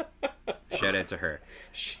 Shout out to her.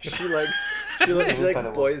 she likes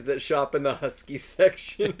boys that shop in the husky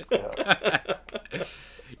section.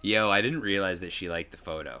 Yo, I didn't realize that she liked the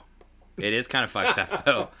photo. It is kind of fucked up,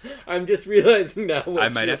 though. I'm just realizing now. I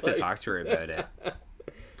might have to talk to her about it.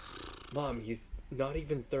 Mom, he's not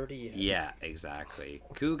even 30 yet. Yeah, exactly.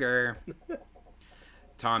 Cougar.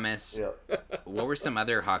 Thomas, Yep. what were some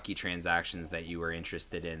other hockey transactions that you were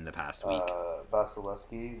interested in the past week?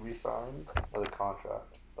 Vasilevsky re-signed with a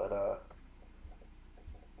contract, but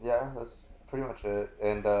yeah, that's pretty much it.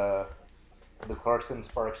 And the Clarkson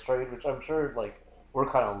Sparks trade, which I'm sure like we're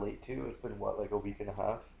kind of late to. It's been what, like a week and a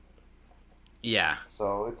half. Yeah.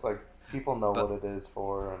 So it's like people know But- what it is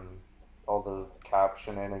for, and all the cap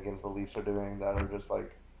shenanigans the Leafs are doing that are just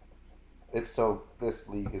like, it's so, this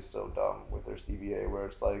league is so dumb with their CBA where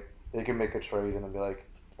it's like they can make a trade and then be like,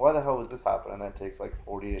 why the hell was this happen? And then it takes like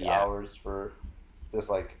 48 Yeah. hours for this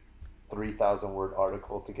like 3,000 word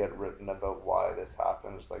article to get written about why this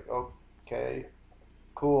happened. It's like, okay,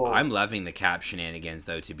 cool. I'm loving the cap shenanigans,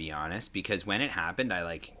 though, to be honest, because when it happened, I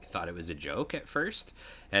like thought it was a joke at first,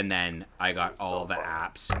 and then I got all the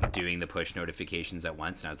apps doing the push notifications at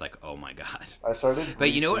once, and I was like, oh my god. I started.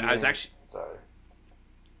 But you know what? I was retweeting- actually sorry.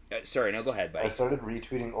 Sorry, no, go ahead, I buddy. started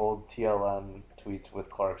retweeting old TLN tweets with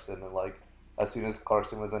Clarkson, and like as soon as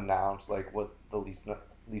Clarkson was announced, like what the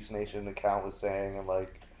Leafs Nation account was saying, and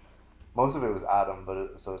like most of it was Adam,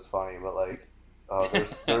 but so it's funny. But like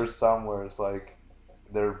there's some where it's like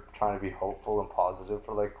they're trying to be hopeful and positive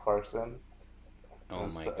for like Clarkson. Oh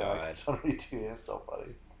It's, my like, god. I'm retweeting it, it's so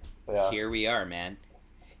funny. But yeah. Here we are, man.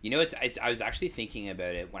 You know, it's I was actually thinking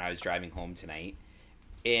about it when I was driving home tonight,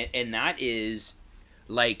 and that is,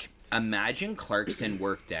 like, imagine Clarkson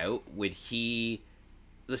worked out. Would he?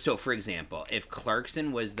 So, for example, if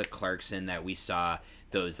Clarkson was the Clarkson that we saw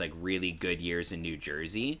those like really good years in New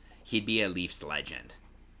Jersey, he'd be a Leafs legend.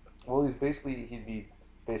 Well, he'd be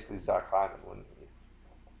basically Zach Hyman, wouldn't he?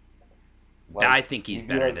 I think he's he'd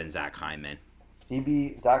be better like- than Zach Hyman. He'd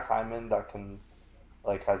be Zach Hyman that can,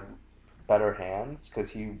 like, has better hands because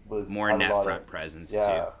he was More had a net lot front of, presence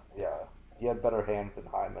yeah, too. yeah. He had better hands than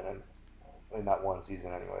Hyman in that one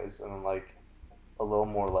season, anyways, and then like a little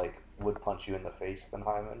more like would punch you in the face than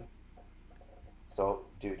Hyman. So,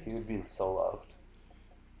 dude, he would be so loved,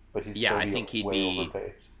 but he'd Yeah, still I be think he'd way be-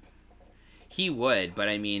 overpaid. He would, but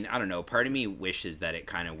I mean, I don't know. Part of me wishes that it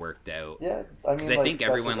kind of worked out Yeah, I mean, because I like, think that's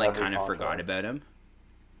everyone with like every kind of forgot contract. about him.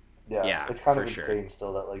 Yeah, it's kind of insane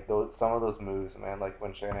still that like some of those moves, man. Like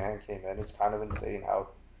when Shanahan came in, it's kind of insane how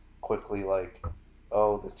quickly like,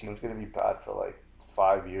 oh, this team's gonna be bad for like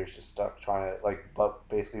 5 years, just stuck trying to like, but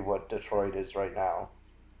basically what Detroit is right now,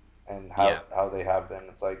 and how they have been.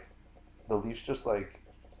 It's like the Leafs just like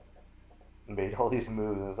made all these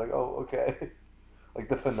moves, and it's like, oh, okay, like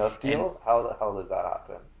the Phaneuf deal. How the hell does that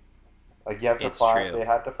happen? Like you have to It's find. true. They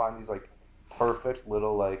had to find these like perfect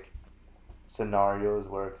little like scenarios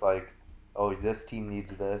where it's like, oh, this team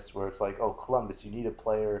needs this, where it's like, oh, Columbus, you need a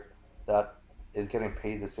player that is getting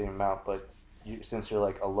paid the same amount, but since you're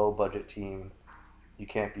like a low budget team, you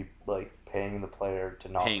can't be like paying the player to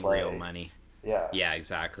not Paying play. real money. Yeah. Yeah,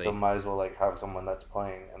 exactly. So might as well like have someone that's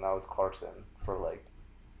playing, and that was Clarkson for like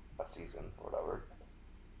a season or whatever.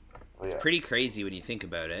 But It's yeah, pretty crazy when you think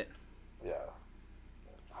about it. yeah.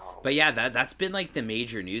 Oh, But yeah, that's been like the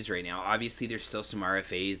major news right now. Obviously, there's still some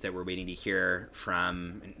RFAs that we're waiting to hear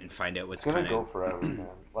from and find out what's it's gonna kind go of. forever, man.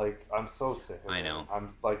 Like I'm so sick of I it. know.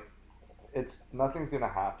 I'm like, it's nothing's gonna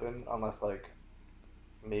happen unless like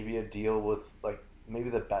maybe a deal with like maybe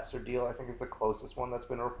the Besser deal I think is the closest one that's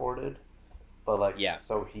been reported. But like Yeah.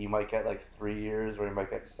 so he might get like 3 years or he might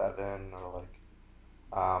get 7 or like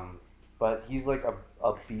but he's like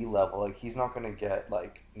a B level. Like he's not gonna get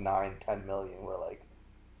like 9-10 million where like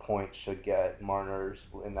points should get Marner's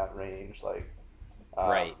in that range. Like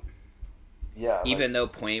Right. Yeah. like, Even though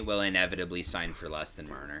Point will inevitably sign for less than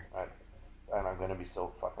Marner. and I'm gonna be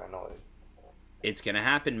so fucking annoyed. It's going to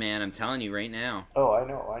happen, man. I'm telling you right now. Oh, I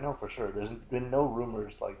know for sure. There's been no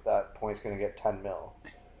rumors like that Point's gonna get 10 mil.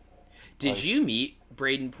 Did Like, you meet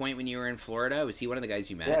Braden Point when you were in Florida? Was he one of the guys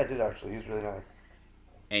you met? Yeah, I did actually. He was really nice.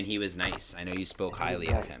 And he was nice. I know you spoke He was highly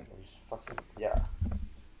nice. of him. He was fucking, yeah.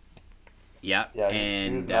 Yep. Yeah,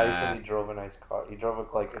 and he was nice and he drove a nice car. He drove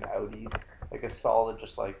like an Audi, like a solid,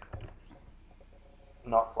 just like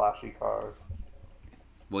not flashy car.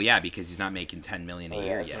 well, yeah, because he's not making 10 million a Oh, yeah,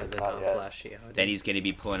 year it's yet. The Not not yet. flashy Audi. Then he's going to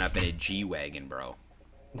be pulling up in a G-Wagon, bro.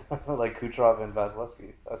 Like Kucherov and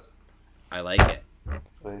Vasilevsky. That's I like it. what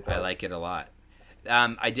he I does. like it a lot.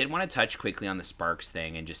 I did want to touch quickly on the Sparks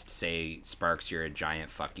thing and just say, Sparks, you're a giant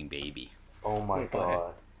fucking baby. Oh my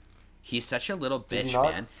god. He's such a little Did he bitch,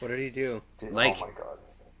 not? man. What did he do? Like- oh my god.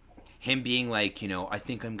 Him being like, I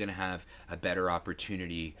think I'm going to have a better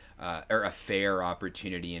opportunity or a fair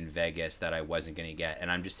opportunity in Vegas that I wasn't going to get. And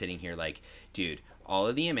I'm just sitting here like, dude, all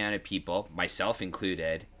of the amount of people, myself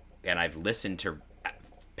included, and I've listened to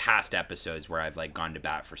past episodes where I've like gone to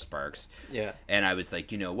bat for Sparks. Yeah. And I was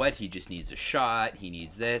like, you know what? He just needs a shot. He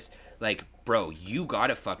needs this. Like, bro, you got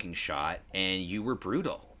a fucking shot and you were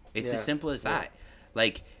brutal. It's Yeah. as simple as that.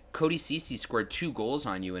 Like, Cody Ceci scored 2 goals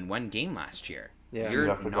on you in 1 game last year. Yeah.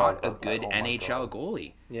 You're I forgot not a about that. good Oh my NHL God.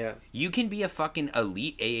 goalie. Yeah. You can be a fucking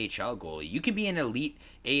elite AHL goalie. You can be an elite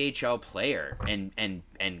AHL player and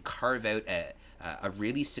carve out a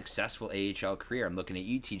really successful AHL career. I'm looking at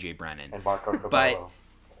you, TJ Brennan. And Marco But Cabello.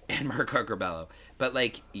 and Marco Corbello. But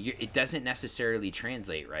like it doesn't necessarily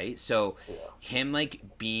translate, right? So Yeah. him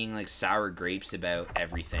like being like sour grapes about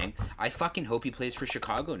everything. I fucking hope he plays for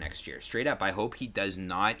Chicago next year. Straight up, I hope he does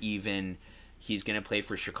not even. He's gonna play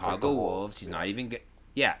for Chicago the Wolves. Wolves, He's yeah. not even.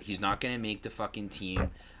 Yeah, he's not gonna make the fucking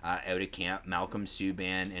team out of camp. Malcolm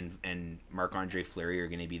Subban and Marc-Andre Fleury are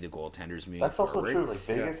gonna be the goaltenders moving That's also forward. true. Like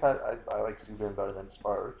Vegas had, I like Subban better than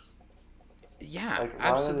Sparks. Yeah, Like why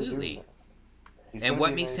are they doing absolutely. this? He's And gonna what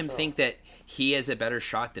be in makes him NHL. think that he has a better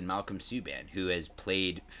shot than Malcolm Subban, who has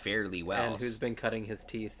played fairly well? And who's been cutting his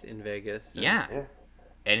teeth in Vegas. and- Yeah, Yeah.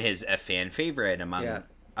 and his a fan favorite among Yeah.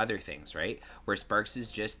 other things, right? Where Sparks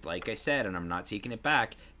is just like I said, and I'm not taking it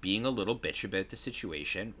back, being a little bitch about the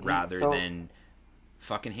situation rather so- than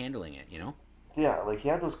fucking handling it. You know? Yeah, like he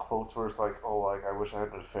had those quotes where it's like, "Oh, like I wish I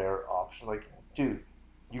had a fair option." Like, dude,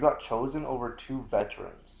 you got chosen over 2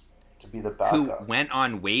 veterans to be the Who backup, went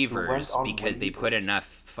on waivers on because they put waivers. enough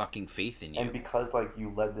fucking faith in you. and because like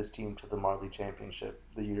you led this team to the Marley Championship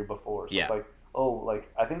the year before. So Yeah. it's like, oh, like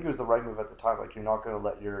I think it was the right move at the time. Like you're not gonna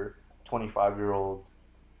let your 25-year-old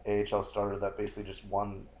AHL starter that basically just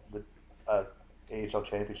won the AHL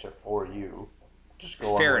championship for you just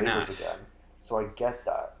go Fair on waivers enough. again. So I get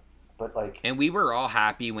that, but like. And we were all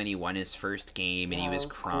happy when he won his first game and he Yeah, was it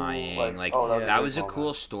was cool. crying. Like, Like, oh, that that was was a great cool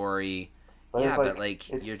moment. story. But yeah, it's but like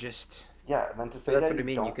it's- you're just Yeah, and then to say So that's that what I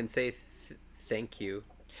mean. You don't- can say thank you.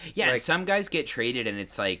 yeah. and like- some guys get traded, and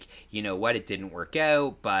it's like, you know what, it didn't work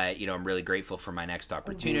out, but you know I'm really grateful for my next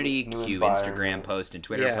opportunity. New Cue Instagram environment. post and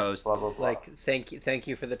Twitter Yeah. post. blah blah blah. Like thank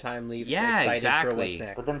you for the time. Leave. Yeah, excited exactly. For what's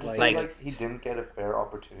next. but then to say like- like he didn't get a fair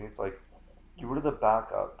opportunity, it's like you were the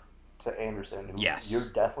backup to Anderson. Who Yes. you're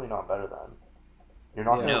definitely not better than. You're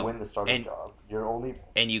not Yeah. gonna No, win the starting and- job. You're only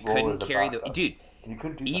And you role couldn't as a carry the backup. dude. you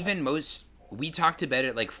couldn't do that. Even most. We talked about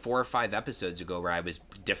it like 4 or 5 episodes ago where I was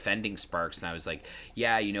defending Sparks and I was like,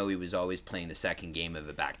 yeah, you know, he was always playing the second game of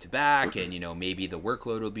a back-to-back and, you know, maybe the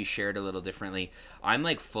workload will be shared a little differently. I'm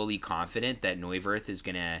like fully confident that Neuwirth is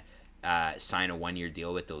going to sign a 1-year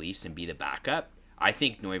deal with the Leafs and be the backup. I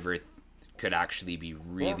think Neuwirth could actually be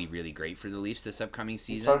really, really great for the Leafs this upcoming He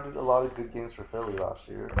season. started a lot of good games for Philly last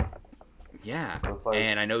year. Yeah. So it's like-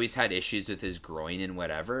 And I know he's had issues with his groin and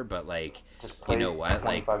whatever, but like, Just play you know what?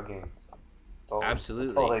 Like, 25 games. That's all, Absolutely.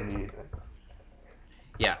 That's all they need.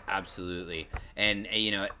 yeah, absolutely. And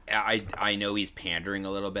you know, I know he's pandering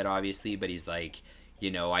a little bit, obviously, but he's like,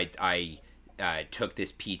 you know, I took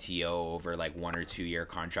this PTO over like 1 or 2 year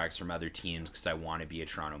contracts from other teams because I want to be a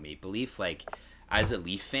Toronto Maple Leaf. Like, as a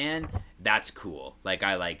Leaf fan, that's cool. Like,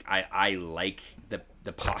 I like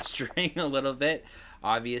the posturing a little bit,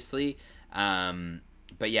 obviously.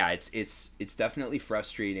 But yeah, it's definitely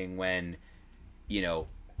frustrating when, you know,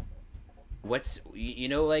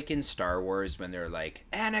 like in Star Wars when they're like,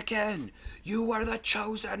 Anakin, you are the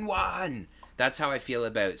chosen one. That's how I feel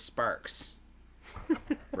about Sparks.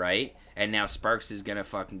 Right? And now Sparks is gonna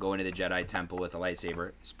fucking go into the Jedi Temple with a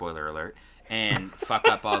lightsaber, spoiler alert, and fuck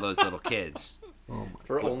up all those little kids.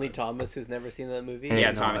 For only Thomas, who's never seen that movie. Hey,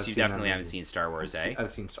 Yeah, no, Thomas, I've you seen that definitely haven't movie. seen Star Wars, eh?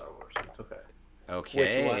 I've seen Star Wars. It's okay.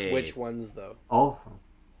 Okay. Which ones though? All of them.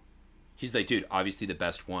 He's like, dude, obviously the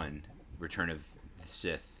best one, Return of the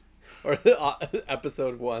Sith. Or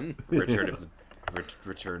episode 1. Return of the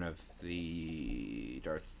Return of the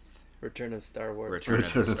Darth Return of Star Wars. Return of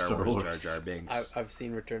Return of Star Star Wars Jar Wars. Jar Binks. I've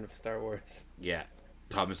seen Return of Star Wars. Yeah.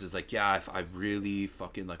 Thomas is like, yeah, I really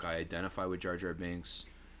fucking, like, I identify with Jar Jar Binks.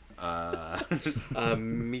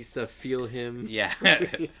 Misa feel him. Yeah.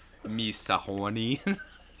 Misa horny.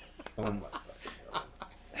 Oh my.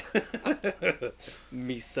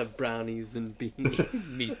 Misa brownies and beans.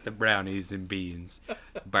 Misa brownies and beans.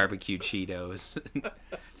 Barbecue Cheetos.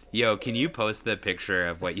 Yo, can you post the picture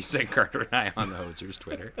of what you sent Carter and I on the Hosers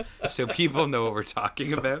Twitter so people know what we're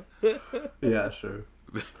talking about? Yeah, sure.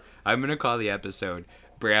 I'm going to call the episode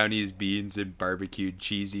Brownies, Beans, and Barbecued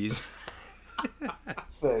Cheesies.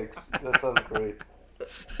 Thanks. That sounds great.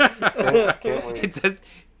 Can't wait.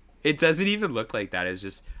 It doesn't even look like that. It's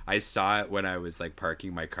just, I saw it when I was like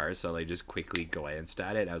parking my car, so I just quickly glanced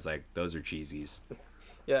at it and I was like, those are cheesies.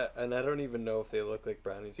 Yeah, and I don't even know if they look like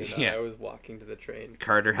brownies or not. Yeah. I was walking to the train.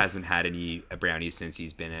 Carter hasn't had any brownies since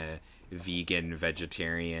he's been a vegan,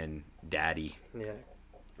 vegetarian daddy. Yeah.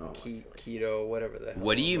 Oh my Keto, whatever the hell.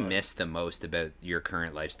 What do you it was. miss the most about your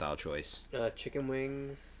current lifestyle choice? Chicken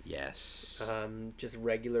wings. Yes. Just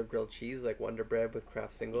regular grilled cheese, like Wonder Bread with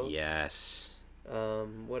Kraft singles. Yes.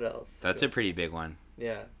 What else? That's a pretty big one.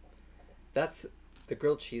 Yeah. That's the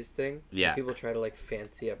grilled cheese thing. When Yeah. people try to like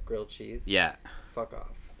fancy up grilled cheese. Yeah. Fuck off.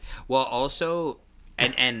 Well, also,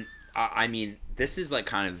 and I mean, this is like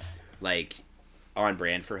kind of like on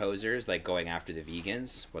brand for Hosers, like going after the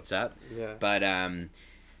vegans. What's up? Yeah. But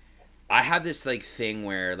I have this like thing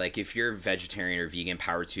where like if you're vegetarian or vegan,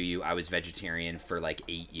 power to you. I was vegetarian for like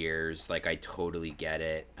 8 years. Like I totally get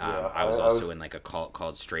it. Yeah, I was I also was- in like a cult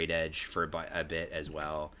called Straight Edge for a bit as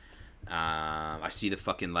well. I see the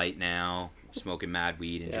fucking light now. Smoking mad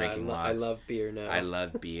weed and Yeah, drinking I lots. love beer now. I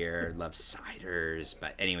love beer, love ciders,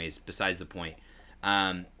 but anyways, besides the point.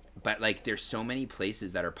 But like there's so many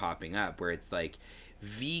places that are popping up where it's like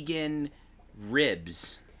vegan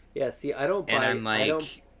ribs, Yeah, see, I don't buy. and I'm I don't,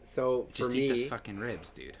 like, so for just eat the me, fucking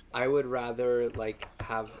ribs, dude. I would rather like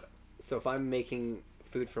have. So if I'm making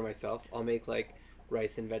food for myself, I'll make like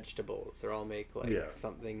rice and vegetables, or I'll make like Yeah.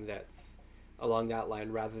 something that's along that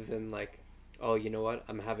line, rather than like, oh, you know what,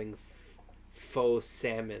 I'm having faux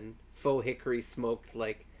salmon, faux hickory smoked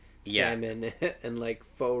like Yeah. salmon, and like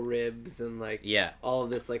faux ribs, and like Yeah. all of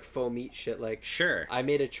this like faux meat shit. Like, Sure. I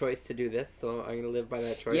made a choice to do this, so I'm gonna live by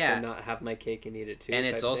that choice Yeah. and not have my cake and eat it too. And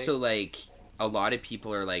it's type also thing. like a lot of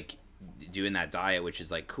people are like doing that diet, which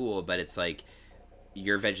is like cool, but it's like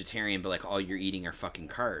you're vegetarian, but like all you're eating are fucking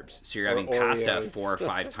carbs. So you're Or having pasta Oreos. 4 or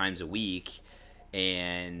 5 times a week,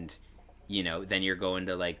 and you know then you're going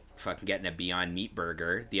to like fucking getting a Beyond Meat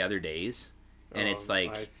burger the other days, and it's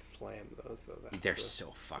like I slam those though. That's they're the-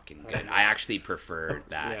 so fucking good. I actually prefer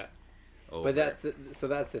that. yeah. Over. But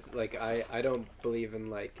that's like I don't believe in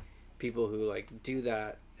like people who like do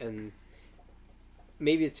that, and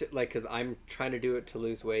maybe it's just, like because I'm trying to do it to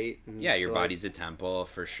lose weight. And yeah, your to, like- body's a temple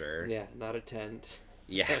for sure. yeah, not a tent.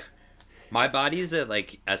 Yeah. My body's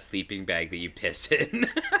like a sleeping bag that you piss in.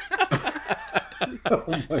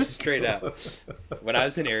 Oh my Straight up. God. When I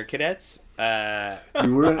was in Air Cadets,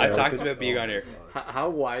 You were in I Air talked Cadets? about being Oh on my air. God. How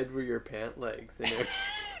wide were your pant legs? In it?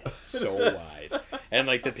 So wide. And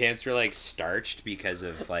like the pants were like starched because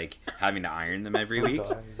of like having to iron them every week.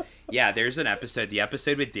 Yeah, there's an episode, the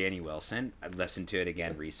episode with Danny Wilson. I listened to it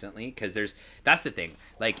again recently because that's the thing.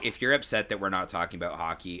 Like if you're upset that we're not talking about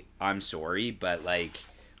hockey, I'm sorry, but like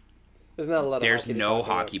There's not a lot. there's of hockey to no talk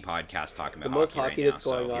about. hockey podcast talking The about most hockey hockey right that's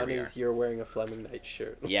now, going so here on we is are. you're wearing a Fleming Knight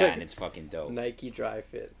shirt. Yeah, and it's fucking dope. Nike Dry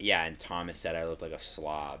Fit. Yeah, and Thomas said I looked like a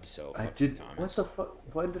slob, so I fuck did. Thomas. What the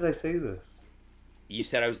fuck? Why did I say this? You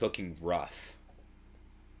said I was looking rough.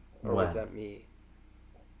 Or was When? that me?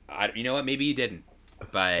 You know what? Maybe you didn't,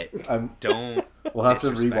 but I'm. don't. We'll have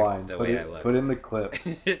to disrespect rewind. the Put, way I look. put in the clip.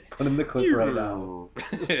 Put in the clip right now.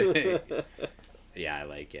 Yeah, I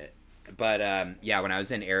like it. But yeah, when I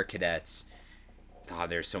was in Air Cadets,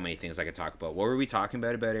 there's so many things I could talk about. What were we talking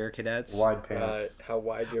about Air Cadets? Wide pants. How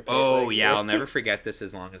wide your pant Oh legs yeah, were. I'll never forget this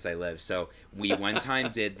as long as I live. So we one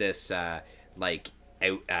time did this like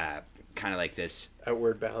out kind of like this.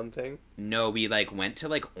 Outward bound thing. No, we like went to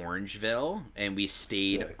like Orangeville and we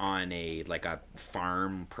stayed Sick. on a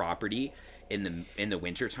farm property in the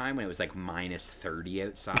winter time when it was like minus 30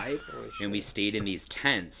 outside, and we stayed in these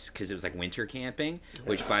tents because it was like winter camping,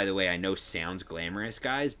 which by the way I know sounds glamorous,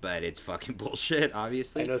 guys, but it's fucking bullshit,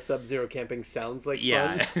 obviously. I know Sub-Zero camping sounds like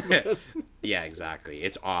Yeah. fun. Yeah, exactly.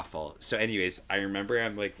 It's awful. So anyways, I remember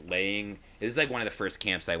I'm like laying, this is like one of the first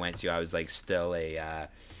camps I went to. I was like still a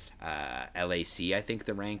LAC, I think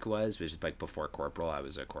the rank was, which is like before corporal. I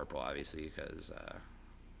was a corporal obviously because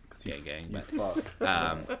gang, You but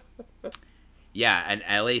fuck. yeah, Yeah, and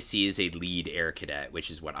LAC is a lead air cadet, which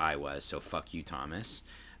is what I was. So fuck you, Thomas.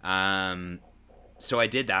 So I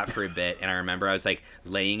did that for a bit, and I remember I was like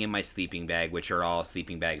laying in my sleeping bag, which are all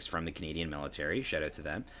sleeping bags from the Canadian military. Shout out to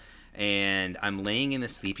them. And I'm laying in the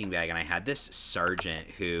sleeping bag, and I had this sergeant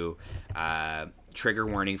who, trigger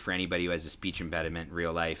warning for anybody who has a speech impediment in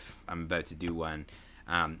real life, I'm about to do one,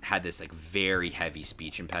 had this like very heavy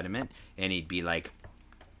speech impediment, and he'd be like,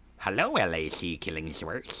 "Hello, LAC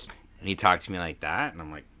Killingsworth," and he talked to me like that, and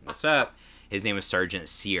I'm like, "What's up?" His name was Sergeant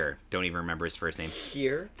Sear. Don't even remember his first name.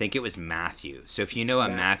 Here. I think it was Matthew. So if you know a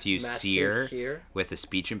Matthew Sear Sear with a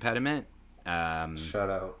speech impediment, Shout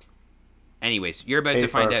out. anyways, you're about Pay to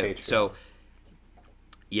for our find out. Patreon. So,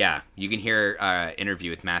 yeah, you can hear interview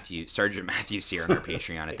with Sergeant Matthew Sear on our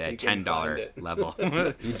Patreon at If that you can $10 find it. level.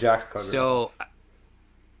 You jacked Carter. So,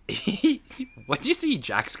 what'd you say?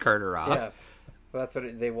 Jacks Carter off? Yeah. Well, that's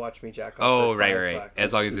what they watch me jack off. Oh, for right, $5 right. bucks.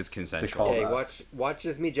 As long as it's call consensual. Hey, that.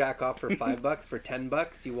 watches me jack off for $5. For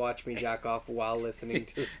 $10, you watch me jack off while listening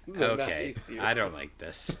to the Okay, Matthew Sear. I don't like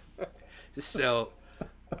this. So,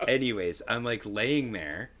 anyways, I'm like laying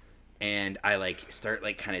there, and I like start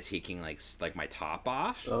like kind of taking like my top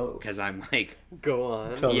off Oh. because I'm like, Go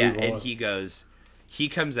on. Tell me yeah, more. and he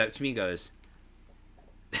comes up to me and goes,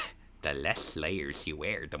 "The less layers you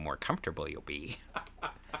wear, the more comfortable you'll be."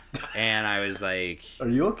 And I was like, Are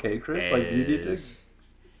you okay, Chris? Like, you need to. "Is-"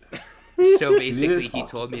 So basically, he talk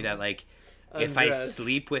told me that like if I Undress.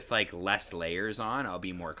 sleep with like less layers on, I'll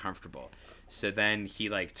be more comfortable. So then he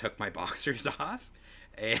like took my boxers off,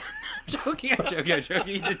 and I'm joking.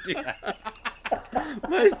 He didn't do that.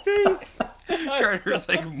 My face. Carter's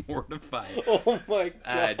like mortified. Oh my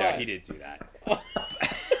god. No, he didn't do that.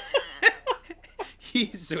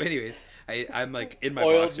 So anyways, I'm like in my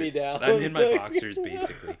Oiled boxers. me down. I'm in my boxers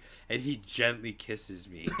basically, and he gently kisses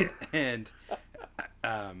me, and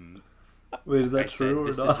Wait, is that I said, true or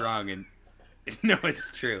 "This not? is wrong," and no,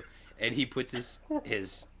 it's true. And he puts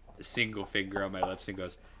his single finger on my lips and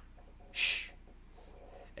goes, "Shh,"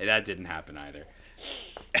 and that didn't happen either.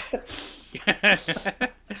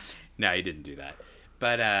 No, he didn't do that.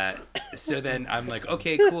 But so then I'm like,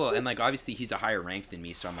 okay, cool, and like obviously he's a higher rank than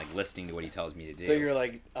me, so I'm like listening to what he tells me to do. So you're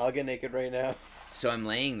like, I'll get naked right now. So I'm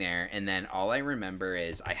laying there, and then all I remember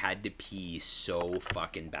is I had to pee so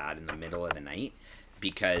fucking bad in the middle of the night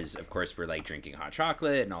because, of course, we're like drinking hot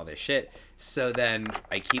chocolate and all this shit. So then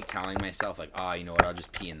I keep telling myself like, oh, you know what? I'll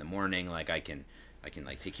just pee in the morning. Like I can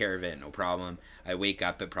like take care of it, no problem. I wake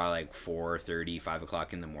up at probably like 4:30, 5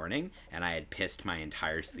 o'clock in the morning, and I had pissed my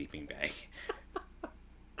entire sleeping bag.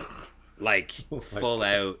 Like full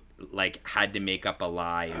out, like had to make up a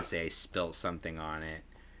lie and say I spilt something on it.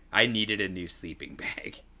 I needed a new sleeping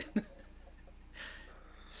bag.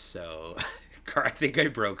 So, I think I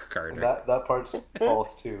broke Carter. that part's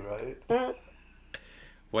false too, right?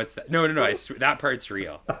 What's that? No. That part's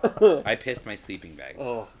real. I pissed my sleeping bag.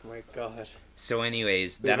 Oh my god. So,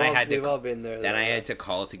 anyways, We've then all, I had we've all to. been there. Then though, I had to that's-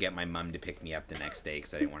 call to get my mom to pick me up the next day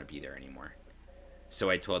because I didn't want to be there anymore. So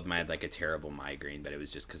I told them I had like a terrible migraine, but it was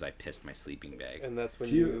just because I pissed my sleeping bag. And that's when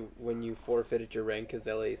Do you- when you forfeited your rank as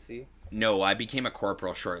LAC. No, I became a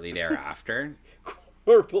corporal shortly thereafter.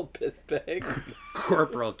 Purple piss bag.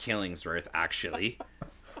 Corporal Killingsworth, actually,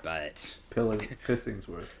 but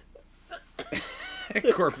Pissingsworth.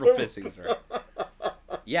 Corporal Pissingsworth.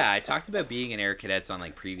 Yeah, I talked about being in Air Cadets on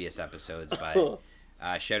like previous episodes, but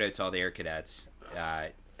shout out to all the Air Cadets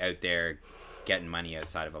out there getting money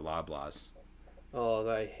outside of a Loblaws. Oh,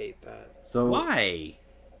 I hate that. So Why?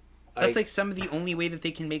 That's I- like some of the only way that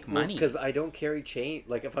they can make money. Because I don't carry change.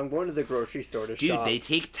 Like if I'm going to the grocery store to Dude, shop. they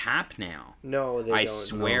take tap now. No, they I don't.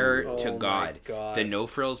 swear Oh to my God, God. the no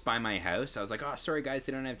frills by my house. I was like, oh, sorry guys,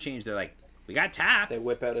 they don't have change. They're like, we got tap. They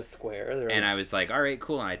whip out a square. They're And I was like, all right,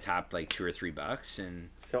 cool. And I tapped like $2 or $3, and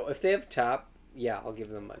So if they have tap, yeah, I'll give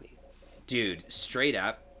them money. dude, straight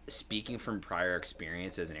up, speaking from prior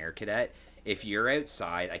experience as an air cadet, if you're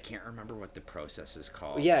outside, I can't remember what the process is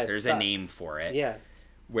called. Yeah, it there's a sucks. name for it. Yeah,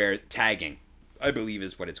 Where tagging, I believe,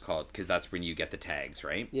 is what it's called, because that's when you get the tags,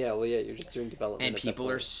 right? yeah. Well, yeah, you're just doing development. And at that people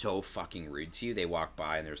are point. so fucking rude to you. They walk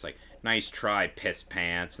by and there's like, nice try, piss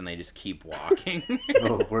pants, and they just keep walking.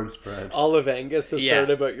 oh, word spread. Olive Angus has Yeah. heard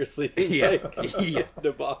about your sleeping Yeah. bag Yeah.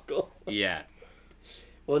 debacle. Yeah.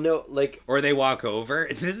 Well, no, like Or they walk over.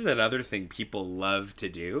 This is another thing people love to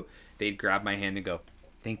do. They'd grab my hand and go,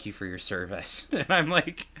 thank you for your service. And I'm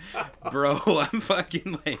like, bro, I'm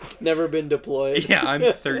fucking like, never been deployed. yeah,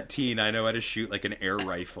 I'm 13. I know how to shoot like an air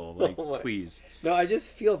rifle. Like, Oh my- please. No, I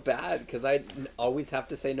just feel bad because I always have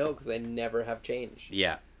to say no because I never have change.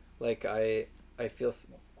 Yeah. Like I feel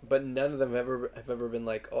But none of them have ever been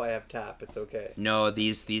like, oh, I have tap. It's okay. No,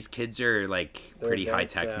 these kids are like They're pretty high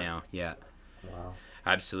advanced tech now. now. Yeah, Wow.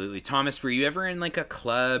 absolutely. Thomas, were you ever in like a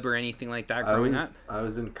club or anything like that growing up? I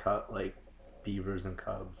was in like Beavers and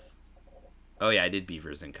Cubs. Oh yeah, I did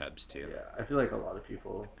Beavers and Cubs too. Yeah, I feel like a lot of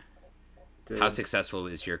people did. How successful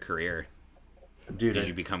was your career? Dude, Did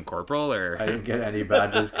you become corporal or? I didn't get any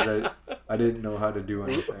badges because I didn't know how to do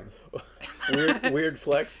anything. Weird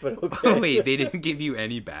flex, but okay. Oh wait, they didn't give you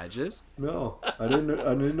any badges? No, I didn't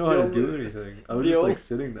know how to do anything. I was The just ol- like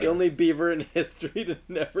sitting there. The only beaver in history to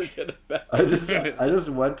never get a badge. I just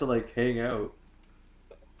went to like hang out.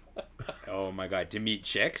 Oh my god, to meet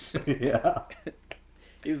chicks? Yeah.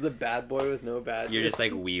 He was the bad boy with no badges. You're just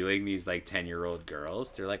like wheeling these like 10-year-old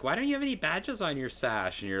girls. They're like, why don't you have any badges on your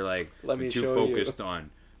sash? And you're like, Let I'm me too show focused you."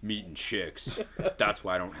 on meeting chicks. That's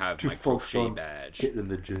why I don't have Too my focused crochet on badge. Getting in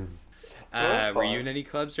the gym. that's Were fun. you in any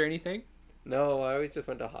clubs or anything? No, I always just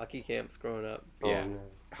went to hockey camps growing up. Yeah.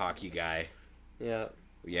 Hockey guy. Yeah,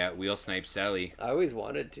 Yeah, wheel snipe Sally. I always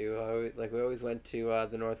wanted to. We always went to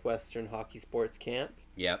the Northwestern Hockey Sports Camp.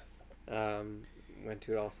 Yep. Went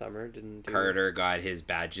to it all summer. Didn't do Carter got his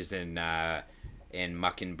badges in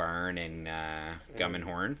Muck and Barn and Gum and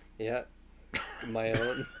Horn. Yeah, my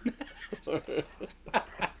own.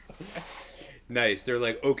 Nice. They're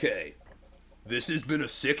like, okay, this has been a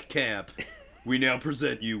sick camp. We now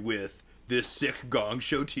present you with this sick Gong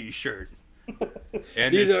Show t-shirt.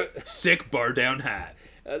 And These this sick bar down hat.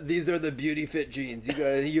 These are the beauty fit jeans.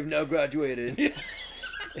 You've now graduated.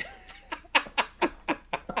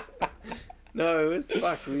 No, it was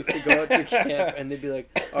fucked. We used to go out to camp and they'd be like,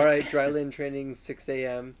 all right, dry land training 6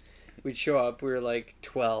 a.m. We'd show up. We were like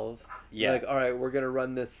 12. Yeah. Like, all right, we're going to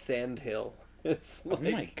run this sand hill. It's Oh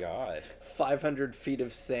my like god. 500 feet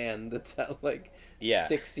of sand that's at like Yeah.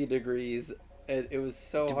 60 degrees. It was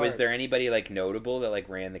so hard. Was there anybody like notable that like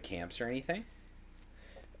ran the camps or anything?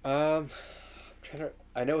 I'm trying to...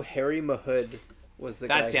 I know Harry Mahood was the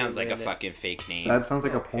guy That sounds who like a ran it. fucking fake name. That sounds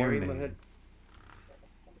like a Harry porn Mahood. name.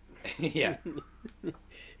 Yeah.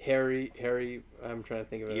 Harry, I'm trying to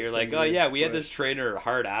think of it. You're like, oh yeah, we had this trainer,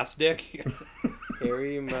 hard ass dick.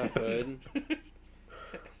 Harry Mahood.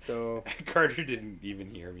 So Carter didn't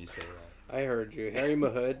even hear me say that. I heard you, Harry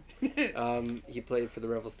Mahood. He played for the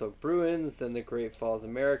Revelstoke Bruins, then the Great Falls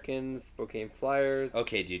Americans, Spokane Flyers.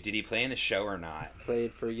 Okay, dude, did he play in the show or not?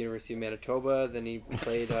 Played for University of Manitoba. Then he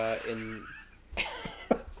played in.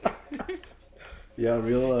 Yeah,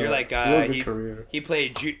 real. You're like, real good career. he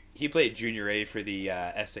played junior A for the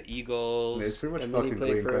ESSA It's Eagles. pretty much And then he fucking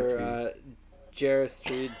played Wayne for Gretzky. Jarris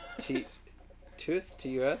Street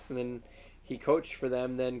TUS, and then he coached for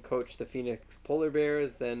them. Then coached the Phoenix Polar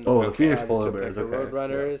Bears. Then Oh, the Okay. Phoenix the Polar Bears. Topeka Okay.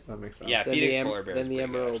 Roadrunners. Yeah, that makes sense. Yeah, then Phoenix the Polar Bears. then the pretty good,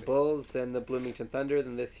 Emerald actually. Bulls, then the Bloomington Thunder.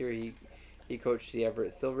 Then this year he coached the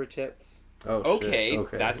Everett Silvertips. Oh, Okay, shit.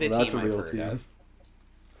 Okay. that's a Well, team I've real heard of.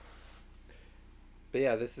 But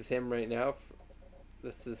yeah, this is him right now.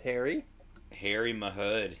 This is Harry. Harry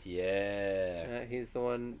Mahood, yeah. He's the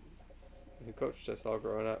one who coached us all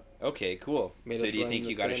growing up. Okay, cool. Made So us do you run think the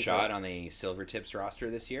you got a sand shot hill. on the Silvertips roster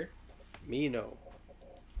this year? Me, no.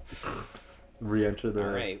 Re-enter the. All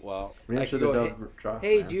right, well, Re-enter I the could go, Dove draft.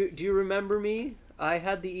 Hey, man. do you remember me? I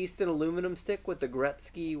had the Easton aluminum stick with the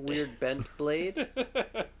Gretzky weird bent blade.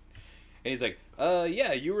 and he's like,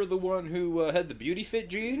 yeah, you were the one who had the beauty fit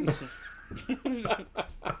jeans?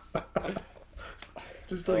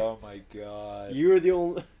 Just like Oh my god. You're the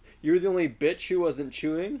only bitch who wasn't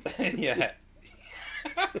chewing. Yeah.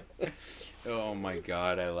 Oh my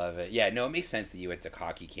god, I love it. Yeah, no, it makes sense that you went to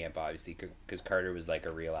hockey camp, obviously, because Carter was like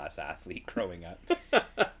a real ass athlete growing up.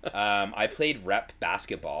 I played rep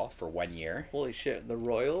basketball for 1 year. Holy shit, the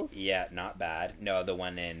Royals? Yeah, not bad. No, the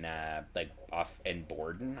one in like off in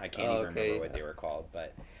Borden. I can't Oh, even okay, remember what they were called,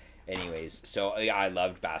 but anyways, so yeah, I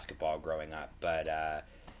loved basketball growing up, but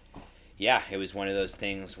yeah, it was one of those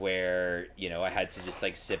things where, you know, I had to just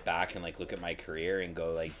like sit back and like look at my career and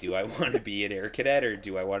go like, do I want to be an air cadet or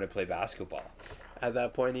do I want to play basketball? At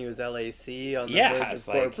that point, he was LAC on the Yeah, verge of it's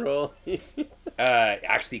like- corporal.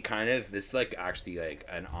 Actually, kind of this like actually like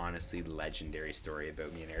an honestly legendary story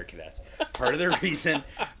about me and air cadets. Part of the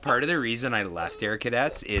reason I left air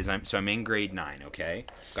cadets is I'm in grade 9. Okay,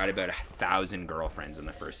 got about 1,000 girlfriends in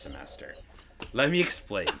the first semester. Let me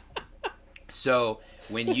explain. So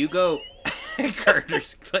when you go,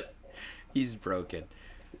 Carter's he's broken.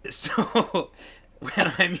 So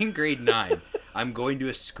when I'm in grade 9, I'm going to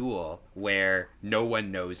a school where no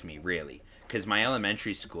one knows me really. Because my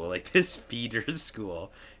elementary school, like this feeder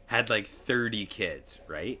school, had like 30 kids,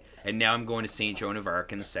 right? And now I'm going to St. Joan of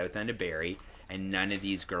Arc in the south end of Barrie, and none of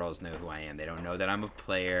these girls know who I am. They don't know that I'm a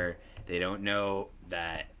player. They don't know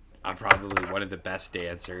that I'm probably one of the best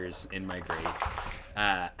dancers in my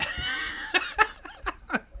grade.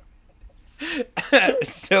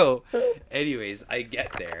 So, anyways, I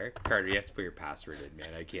get there. Carter, you have to put your password in, man.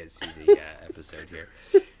 I can't see the episode here.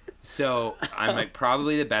 So, I'm like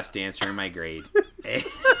probably the best dancer in my grade.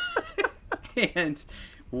 And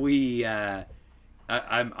we,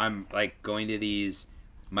 I'm like going to these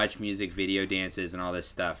Much Music video dances and all this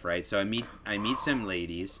stuff, right? So I meet some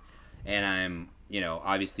ladies, and I'm,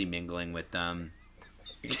 obviously mingling with them.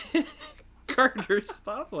 Carter,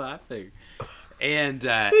 stop laughing. And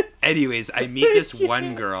anyways, I meet this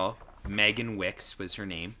one girl, Megan Wicks was her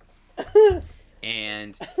name,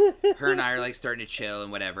 and her and I are like starting to chill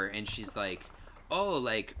and whatever, and she's like, oh,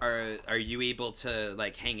 like, are you able to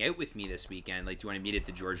like hang out with me this weekend? Like, do you want to meet at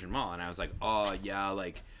the Georgian Mall? And I was like, oh yeah,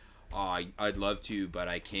 like, I'd love to, but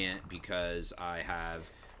I can't because I have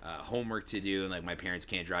homework to do, and like my parents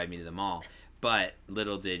can't drive me to the mall. But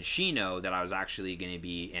little did she know that I was actually going to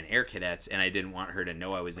be in Air Cadets, and I didn't want her to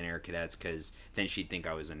know I was in Air Cadets because then she'd think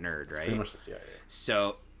I was a nerd, right? Pretty much the CIA.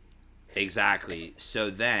 So, exactly.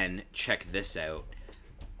 So then, check this out.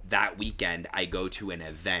 That weekend, I go to an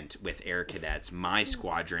event with Air Cadets. My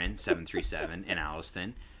squadron, 737 in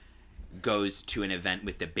Alliston, goes to an event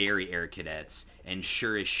with the Barrie Air Cadets, and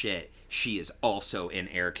sure as shit, she is also in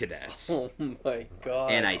Air Cadets. Oh my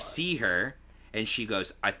god. And I see her, and she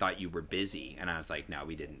goes, I thought you were busy. And I was like, no,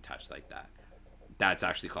 we didn't touch like that. That's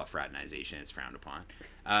actually called fraternization. It's frowned upon.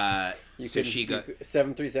 So she goes...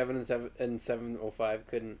 737 and 705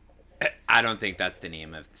 couldn't... I don't think that's the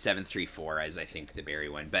name of 734 as I think the Barrie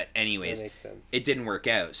one. But anyways, That makes sense. it didn't work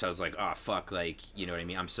out. So I was like, oh, fuck, like, you know what I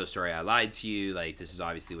mean? I'm so sorry I lied to you. Like, this is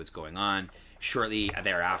obviously what's going on. Shortly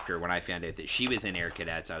thereafter, when I found out that she was in Air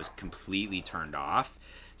Cadets, I was completely turned off.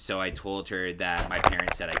 So I told her that my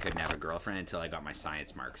parents said I couldn't have a girlfriend until I got my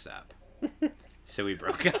science marks up. So we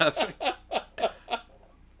broke up.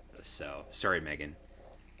 So, sorry, Megan.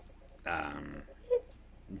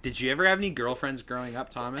 Did you ever have any girlfriends growing up,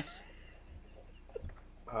 Thomas?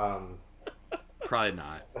 Probably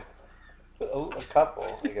not. A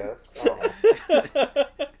couple, I guess. I don't know.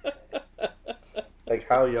 Like,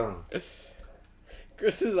 how young?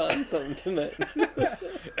 Chris is on something tonight.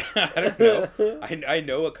 I don't know. I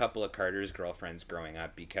know a couple of Carter's girlfriends growing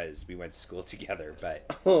up because we went to school together, but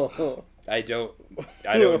I don't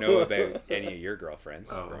know about any of your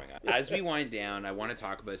girlfriends growing up. As we wind down, I want to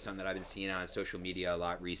talk about something that I've been seeing on social media a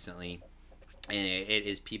lot recently, and it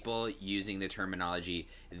is people using the terminology,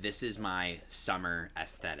 this is my summer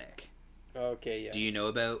aesthetic. Okay, yeah. Do you know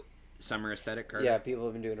about summer aesthetic, Carter? Yeah, people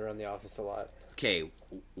have been doing it around the office a lot. Okay,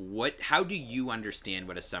 how do you understand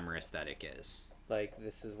what a summer aesthetic is? Like,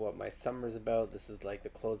 this is what my summer's about. This is, like, the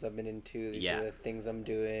clothes I've been into. These Yeah. are the things I'm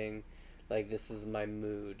doing. Like, this is my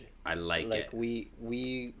mood. I like Like, it.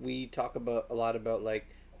 we talk about a lot lot, like,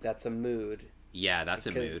 that's a mood. Yeah, that's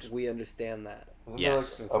a Because mood. we understand that. Isn't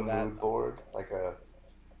Yes. there So like a that- mood board? Like a...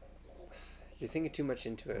 You're thinking too much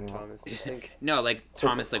into it, Thomas. You think... No, like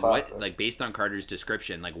Thomas, like what, classic. like based on Carter's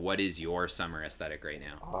description, like what is your summer aesthetic right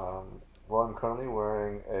now? Well, I'm currently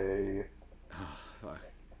wearing a...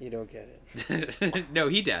 You don't get it. No,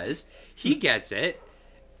 he does. He gets it.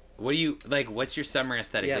 What do you like? What's your summer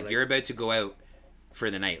aesthetic? Yeah, like, like- you're about to go out for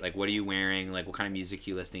the night. Like, what are you wearing? Like, what kind of music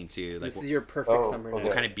you listening to? Like, This is your perfect Oh, summer okay. night.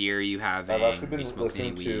 what kind of beer are you having? I've actually Are been you smoking any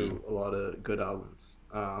listening weed? to a lot of good albums.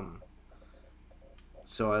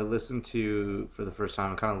 So I listened to, for the first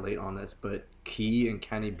time, I'm kind of late on this, but Key and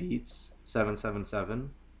Kenny Beats 777.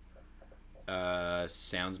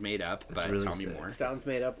 Sounds made up, but really tell me sick. more. Sounds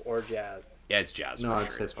made up or jazz. Yeah, it's jazz No, for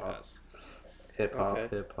it's sure. It's hip-hop. jazz. Hip hop,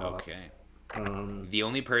 Okay. hip hop. Okay. The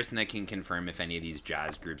only person that can confirm if any of these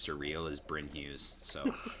jazz groups are real is Bryn Hughes.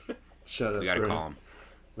 So Shut up. we gotta bro. call him.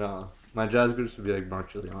 No, my jazz groups would be like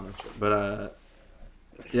Mark Giuliano, and shit. But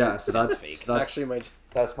yeah. So Sounds that's fake. So that's Actually, my...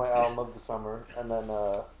 That's my album of the summer. And then,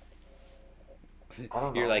 I don't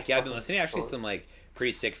know. You're like, yeah, I've been Fucking listening to actually shorts. some like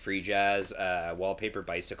pretty sick free jazz, Wallpaper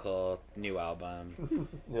Bicycle, new album.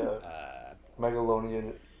 Yeah.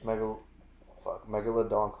 Megalodon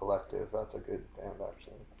Collective. That's a good band,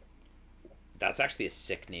 actually. That's actually a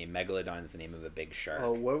sick name. Megalodon is the name of a big shark.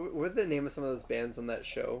 Oh, what were the name of some of those bands on that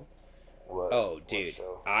show? What Dude,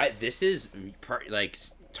 show? this is part like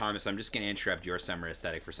Thomas. I'm just gonna interrupt your summer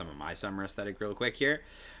aesthetic for some of my summer aesthetic real quick here.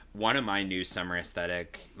 One of my new summer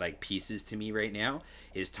aesthetic like pieces to me right now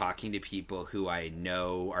is talking to people who I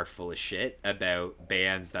know are full of shit about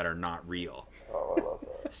bands that are not real. Oh, I love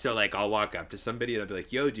that. So like I'll walk up to somebody and I'll be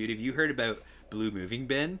like, "Yo, dude, have you heard about Blue Moving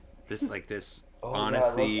Bin?" This Oh,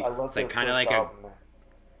 honestly, yeah, I love it's like their kind of first like album.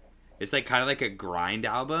 it's like kind of like a grind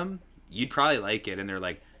album. You'd probably like it, and they're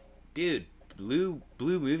like, "Dude, Blue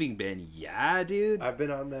Moving Bin, yeah, dude. I've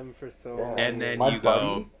been on them for so Yeah. long. And then My you go,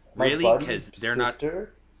 buddy- my really? buddy's Because they're not.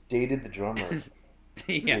 sister dated the drummer.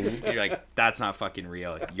 Yeah, you're like, that's not fucking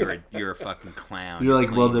real. You're a fucking clown. You're like,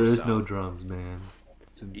 well, playing there is yourself." no drums, man.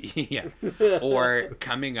 Yeah. Or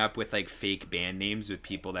coming up with like fake band names with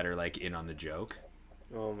people that are like in on the joke.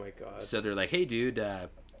 Oh my god. So they're like, hey, dude.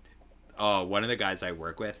 One of the guys I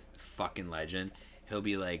work with, fucking legend. He'll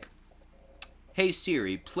be like, hey,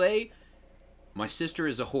 Siri, play My Sister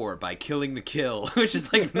is a Whore by Killing the Kill, which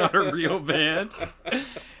is like not a real band.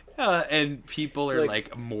 And people are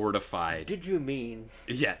like mortified. Did you mean?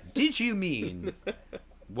 Yeah. Did you mean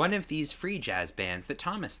one of these free jazz bands that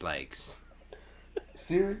Thomas likes?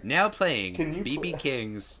 Siri, Now playing Can you BB play-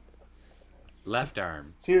 King's Left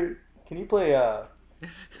Arm. Siri, can you play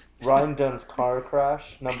Ryan Dunn's Car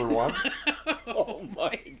Crash #1? Oh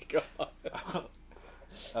my god.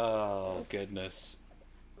 Oh, goodness.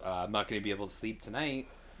 I'm not going to be able to sleep tonight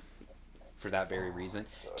for that very reason.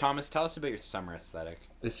 Thomas, tell us about your summer aesthetic.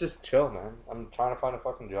 It's just chill, man. I'm trying to find a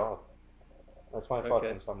fucking job. That's my Okay.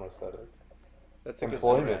 fucking summer aesthetic. That's a good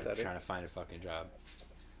Employment. summer aesthetic. Trying to find a fucking job.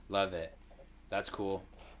 Love it. That's cool.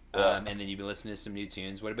 Yeah. And then you've been listening to some new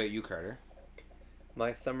tunes. What about you, Carter?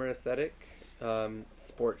 My summer aesthetic,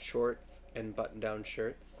 sport shorts and button-down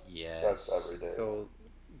shirts. Yes. That's every day. So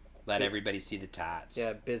Let everybody see the tats.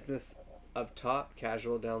 yeah, business up top,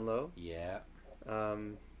 casual down low. Yeah.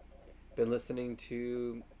 Been listening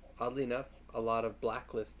to, oddly enough, a lot of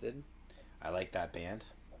Blacklisted. I like that band.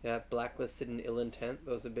 Yeah, Blacklisted and Ill Intent.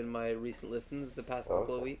 Those have been my recent listens the past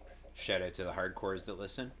couple of weeks. Shout out to the hardcores that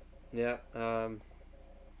listen. Yeah.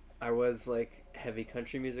 I was like heavy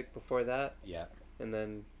country music before that, Yeah. and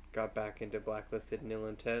then got back into Blacklisted and Ill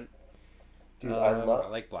Intent. Dude, I I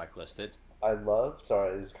love. Blacklisted.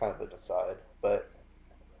 Sorry, this is kind of an aside, but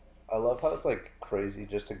I love how it's like crazy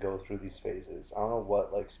just to go through these phases. I don't know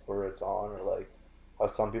what like spur it's on, or like how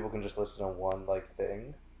some people can just listen to one like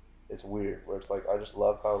thing. It's weird where it's like I just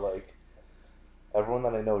love how like everyone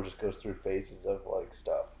that I know just goes through phases of like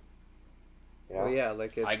stuff. You know? Well, yeah,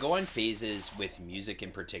 like it's, I go on phases with music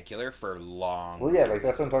in particular for long. Well, yeah, like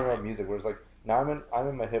that's what I'm periods talking of about time. music. Where it's like now I'm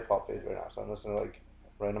in my hip hop phase right now, so I'm listening to like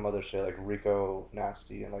random other shit like Rico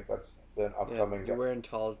Nasty, and like that's the yeah, upcoming. you're wearing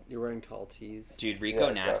tall tees. Dude, Rico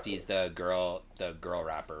Yeah, Nasty's the girl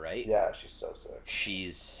rapper, right? Yeah, she's so sick.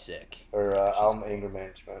 She's sick. Her Yeah, she's album cool. Anger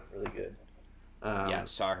Management, really good. Yeah,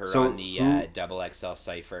 saw her so on the who- Double XL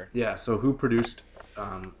Cypher. Yeah, so who produced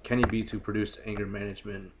Kenny Beats, who produced Anger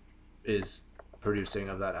Management, is producing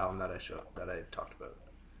of that album that I talked about.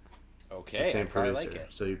 It's the Okay, I same probably producer, like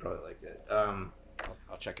it. so you probably like it.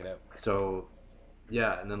 I'll check it out. So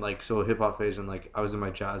yeah, and then like so hip hop phase, and like I was in my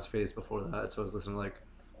jazz phase before that, so I was listening to like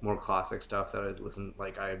more classic stuff that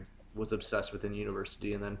I was obsessed with in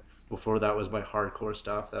university, and then before that was my hardcore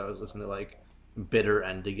stuff that I was listening to like Bitter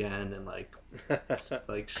End Again and like like shit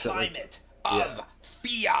like- Climate Yeah. of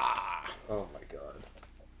Fear. oh my god,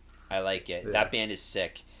 I like it. Yeah. That band is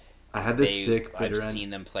sick. I had this sick I've Bitter End. seen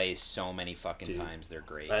them play so many fucking Dude. times. They're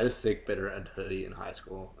great. I had a sick Bitter End hoodie in high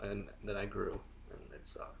school, and then I grew, and it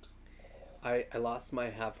sucked. I lost my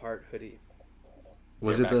half heart hoodie.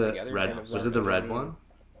 Was They're it back the together red? now? Was it the red Mhm. one?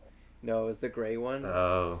 No, it was the gray one.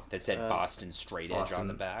 Oh That said Uh, Boston Straight Edge on Boston.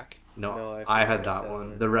 the back. no, No, I I forgot had what that it one.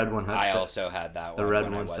 said. The red one had. I also had that one. the red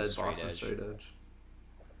when I one was said straight Boston edge. Straight Edge.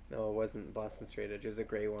 No, it wasn't Boston Straight Edge. It was a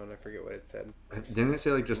gray one. I forget what it said. Didn't it say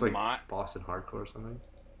like just like My- Boston hardcore or something?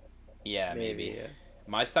 Yeah, maybe. Yeah.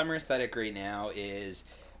 My summer aesthetic right now is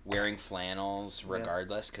wearing flannels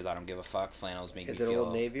regardless because I don't give a fuck. Flannels make Is me it feel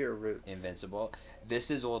Old Navy or Roots? invincible. This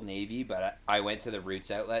is Old Navy, but I went to the Roots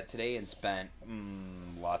outlet today and spent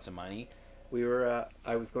lots of money. We were.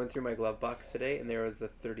 I was going through my glove box today, and there was a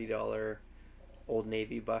 $30 Old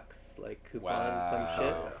Navy bucks like coupon some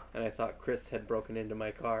shit, Wow. and I thought Chris had broken into my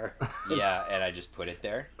car. Yeah, and I just put it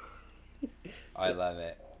there. I love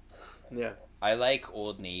it. Yeah. I like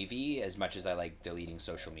Old Navy as much as I like deleting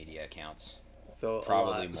social media accounts. So a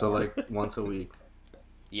Probably lot. more. So like once a week.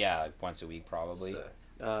 Yeah, once a week probably. Sick.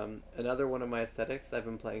 Another one of my aesthetics. I've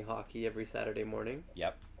been playing hockey every Saturday morning.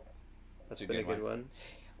 Yep. That's a been good a good one.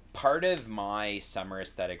 Part of my summer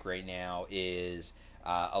aesthetic right now is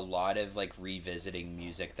a lot of like revisiting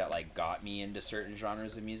music that like got me into certain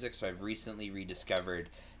genres of music. So I've recently rediscovered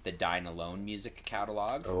the Dine Alone music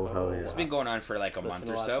catalog. Oh hell yeah. It's been going on for like a Listen month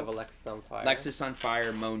to or lots so. of Alexis on Fire. Alexis on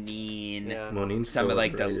Fire, Monine. Yeah. Monine's Some so of,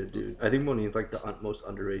 like, the- underrated, dude. I think Monine's like the most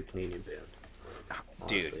underrated Canadian band.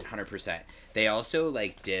 Dude, honestly. 100%. They also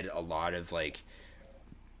like did a lot of like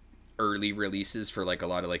early releases for like a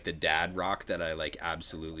lot of like the dad rock that I like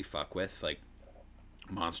absolutely fuck with, like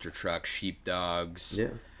Monster Truck, Sheepdogs. Yeah.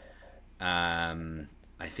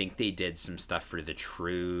 I think they did some stuff for the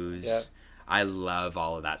Trues. Yep. I love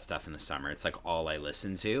all of that stuff in the summer. It's like all I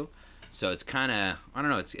listen to. So it's kind of, I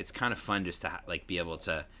don't know, it's kind of fun just to like be able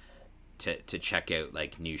to check out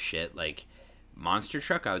like new shit. Like Monster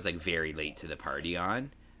Truck, I was like very late to the party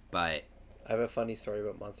on, but I have a funny story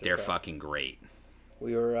about Monster they're Truck. fucking great.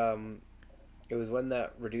 We were, it was when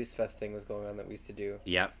that Reduce Fest thing was going on that we used to do.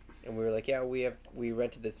 Yep. And we were like, yeah, we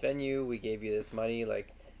rented this venue, we gave you this money,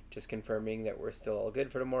 like, just confirming that we're still all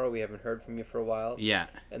good for tomorrow. We haven't heard from you for a while. Yeah.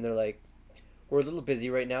 And they're like, we're a little busy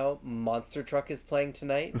right now. Monster Truck is playing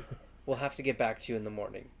tonight. We'll have to get back to you in the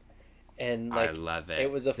morning. And like, I love it.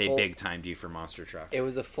 It was a they full, big timed you for Monster Truck. It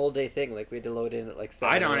was a full day thing. Like we had to load in at like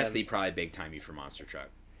 7 I'd a.m. honestly probably big time you for Monster Truck.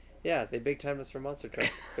 Yeah, they big timed us for Monster Truck.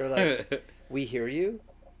 They're like, we hear you,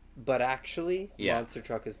 but actually, Yeah. Monster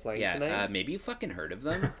Truck is playing Yeah, tonight. maybe you fucking heard of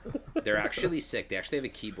them. They're actually sick. They actually have a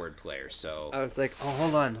keyboard player, so... I was like, oh,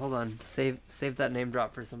 hold on. Save that name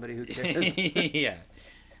drop for somebody who cares. Yeah.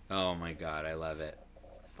 Oh my god, I love it.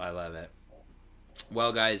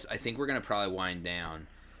 Well, guys, I think we're going to probably wind down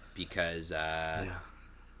because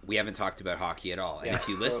we haven't talked about hockey at all. And Yeah, if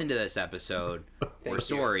you so- listen to this episode, we're you.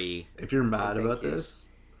 sorry. If you're mad Thank about you. this,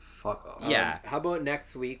 fuck off. Yeah. How about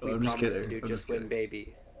next week we I'm just promise to kidding. do I'm Just just Win kidding.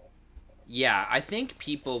 Baby. Yeah, I think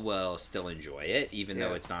people will still enjoy it, even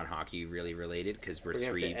though Yeah. it's not hockey really related, because we're We're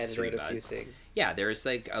gonna three have to edit out a few buds. things. Yeah, there's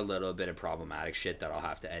like a little bit of problematic shit that I'll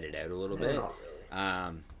have to edit out a little bit. Not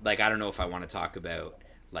really. Like I don't know if I want to talk about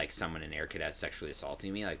like someone in Air Cadet sexually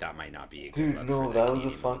assaulting me. Like that might not be a good Dude, look no, for the that was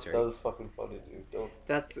Canadian a fun. military. That was fucking funny, dude. Don't.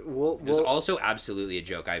 That's It was we'll also absolutely a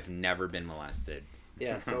joke. I've never been molested.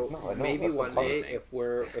 yeah. So No, I know, maybe that's one the fun day, thing. if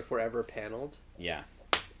we're ever paneled, Yeah,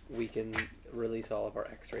 we can release all of our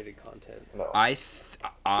X-rated content. No. I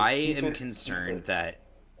keep am it concerned secret. that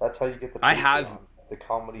That's how you get the. I Patreon, have- the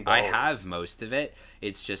comedy. I dollars. have most of it.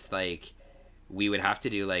 It's just like we would have to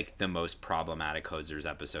do like the most problematic hosers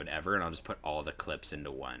episode ever, and I'll just put all the clips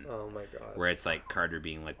into one. Oh my god. Where it's like Carter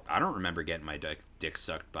being like, I don't remember getting my dick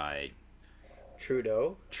sucked by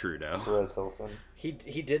Trudeau. Trudeau. Perez Hilton. He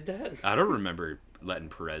did that. I don't remember letting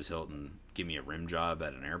Perez Hilton give me a rim job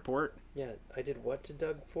at an airport. Yeah, I did what to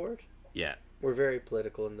Doug Ford? Yeah, We're very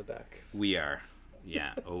political in the back. we are.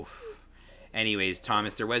 Yeah. Oof. Anyways,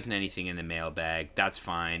 Thomas, there wasn't anything in the mailbag. That's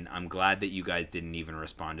fine. I'm glad that you guys didn't even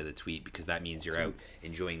respond to the tweet because that means you're out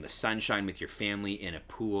enjoying the sunshine with your family in a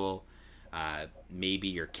pool. Maybe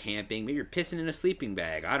you're camping. Maybe you're pissing in a sleeping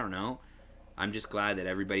bag. I don't know. I'm just glad that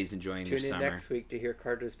everybody's enjoying Tune their in summer. next week to hear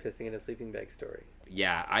Carter's pissing in a sleeping bag story.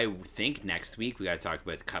 Yeah, I think next week we got to talk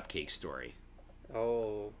about the cupcake story.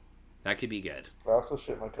 Oh. That could be good. I also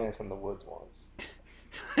shit my pants in the woods once.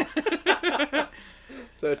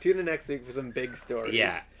 So tune in next week for some big stories.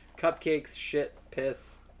 Yeah. Cupcakes, shit,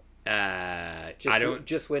 piss. Just, Just I don't.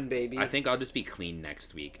 just win, baby. I think I'll just be clean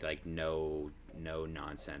next week. Like no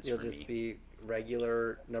nonsense you'll for just me. be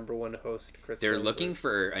regular number one host, Chris. They're Ellsworth. looking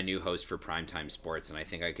for a new host for Primetime Sports, and I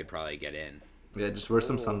think I could probably get in. Yeah, just wear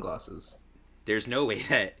some Ooh. sunglasses. There's no way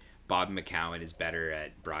that Bob McCowan is better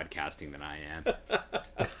at broadcasting than I am.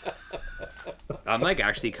 I'm like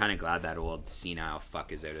actually kind of glad that old senile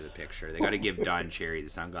fuck is out of the picture. They got to give Don Cherry the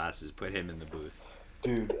sunglasses, put him in the booth.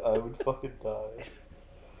 Dude, I would fucking die.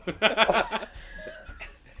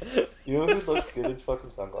 You know who looks good in fucking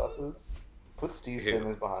sunglasses? Put Steve Who?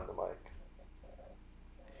 Simmons behind the mic.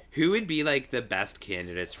 Who would be like the best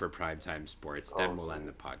candidates for Primetime Sports? Then Oh, we'll dude. end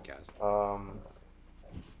the podcast.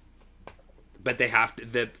 But They have to.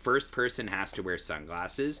 The first person has to wear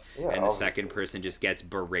sunglasses, Yeah, and the obviously. second person just gets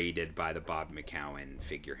berated by the Bob McCowan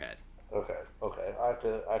figurehead. okay. I have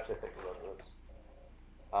to think about this.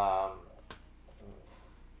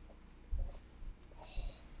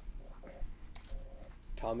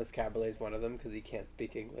 Thomas Caberlet is one of them because he can't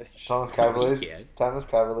speak English. Thomas No, he Cavalier's can't. Thomas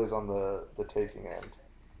Cavalier's on the taking end,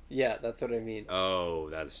 Yeah, that's what I mean. Oh,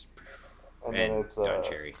 that's and then and it's Don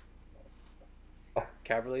Cherry.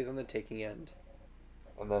 Caberlet's on the taking end.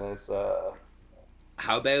 and then it's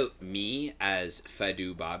How about me as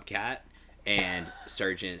Fadu Bobcat and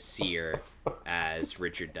Sergeant Sear as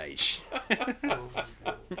Richard Deitch? oh my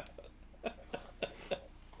god,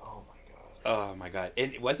 Oh my god!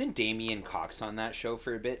 And wasn't Damian Cox on that show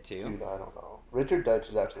for a bit too? dude, I don't know. Richard Deitch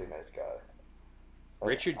is actually a nice guy.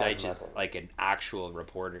 Richard I've Deitch met is him. like an actual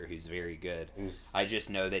reporter who's very good. Who's I just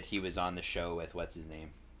know that he was on the show with what's his name,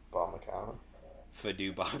 Bob McCown.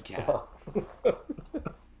 Fadu Bobcat.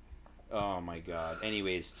 Oh my god.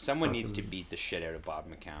 Anyways, someone needs to beat the shit out of Bob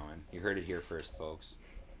McCowan. You heard it here first, folks.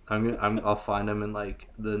 I'll find him in like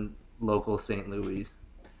the local St. Louis,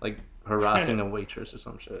 like harassing a waitress or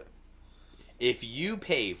some shit. If you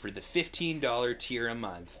pay for the $15 tier a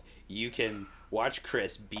month, you can watch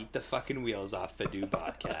Chris beat the fucking wheels off Fadoo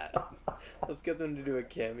Bobcat. Let's get them to do a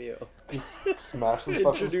cameo. Smash them.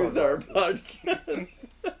 Introduce our podcast.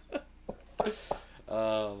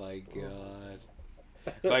 Oh my god.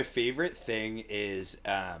 My favorite thing is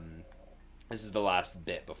this is the last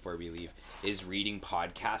bit before we leave, is reading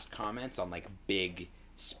podcast comments on like big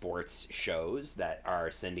sports shows that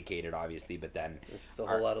are syndicated obviously, but then There's just a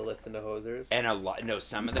whole lot of listen to hosers. and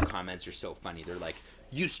some of the comments are so funny. They're like,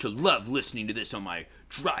 used to love listening to this on my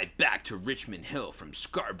drive back to Richmond Hill from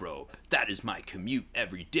Scarborough. That is my commute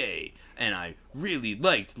every day, and I really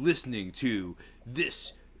liked listening to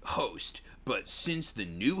this host. But since the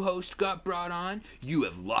new host got brought on, you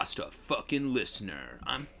have lost a fucking listener.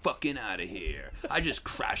 I'm fucking out of here. I just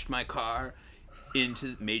crashed my car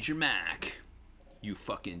into Major Mac. You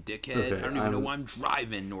fucking dickhead. Okay, I don't even know why I'm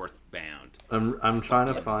driving northbound. I'm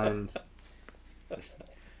trying to find.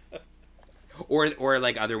 Or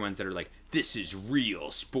like other ones that are like, this is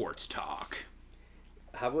real sports talk.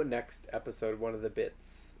 How about next episode, one of the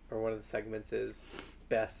bits or one of the segments is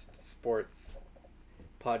best sports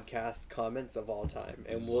podcast comments of all time,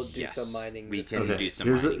 and we'll do Yes, some mining. we this can week. do some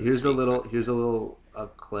Here's mining here's this a week. little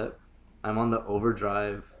clip. I'm on the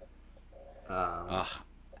Overdrive. Ugh.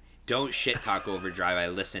 Don't shit talk Overdrive. I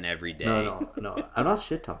listen every day. No. I'm not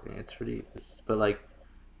shit talking. It's pretty. But like.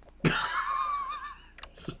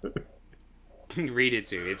 Read it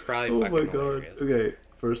too. It's probably Oh fucking my god. hilarious. Okay,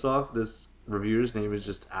 first off, this reviewer's name is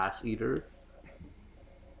just Ass Eater.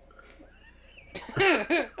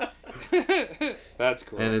 That's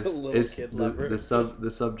cool. And Little it's kid the, lover.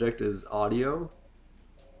 the subject is audio.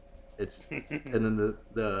 It's and then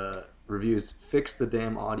the reviews fix the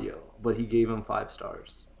damn audio, but he gave him 5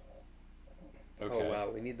 stars. Okay. Oh wow,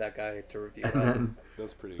 we need that guy to review And then, us.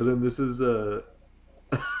 That's pretty and good. then this is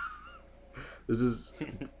this is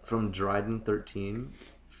from Dryden13.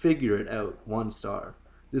 Figure it out, 1 star.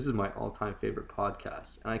 This is my all-time favorite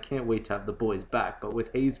podcast, and I can't wait to have the boys back. But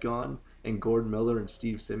with Hayes gone and Gordon Miller and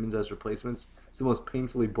Steve Simmons as replacements, it's the most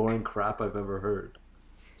painfully boring crap I've ever heard.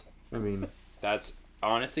 I mean, That's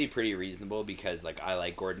honestly pretty reasonable because like I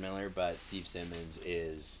like Gordon Miller, but Steve Simmons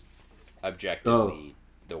is objectively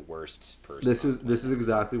the worst person. this on is the this is planet.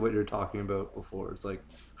 exactly what you're talking about before. It's like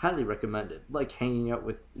highly recommended, like hanging out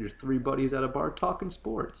with your 3 buddies at a bar talking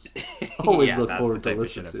sports. Always yeah, look that's forward the to type of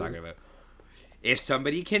shit listening I'm to. talking about. If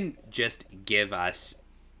somebody can just give us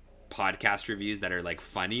podcast reviews that are like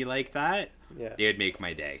funny like that, Yeah. it would make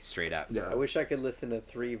my day straight up. Yeah, I wish I could listen to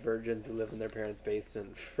 3 virgins who live in their parents'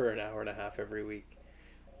 basement for an hour and a half every week.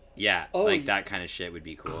 Yeah, Oh, like y- that kind of shit would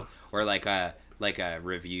be cool. Or like a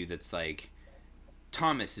review that's like,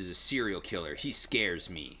 Thomas is a serial killer. He scares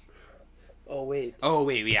me. Oh wait. Oh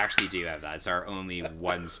wait, we actually do have that. It's our only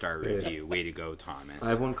 1-star review. Way to go, Thomas. I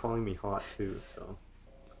have one calling me hot too. So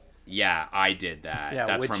Yeah, I did that. Yeah,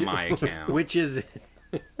 That's which- from my account. Which is it?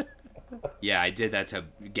 Yeah, I did that to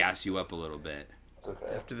gas you up a little bit. It's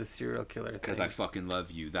okay. After the serial killer thing. Because I fucking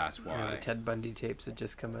love you. That's Yeah, why. the Ted Bundy tapes had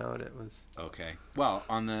just come out. It was. Okay. Well,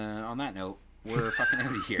 on that note, we're fucking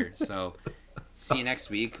out of here. So, see you next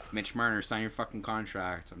week. Mitch Marner, sign your fucking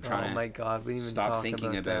contract. I'm Oh trying my to god, we didn't even stop talk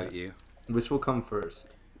thinking about that. you. which will come first,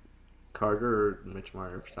 Carter or Mitch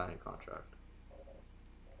Marner for signing a contract?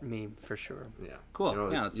 Me for sure. Yeah. Cool. You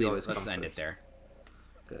always- Yeah, let's you leave always it. Let's come end it first. there.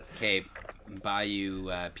 Good. Okay. Bye,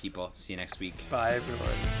 you people. See you next week. Bye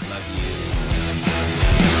everyone. Love you.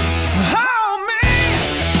 Oh!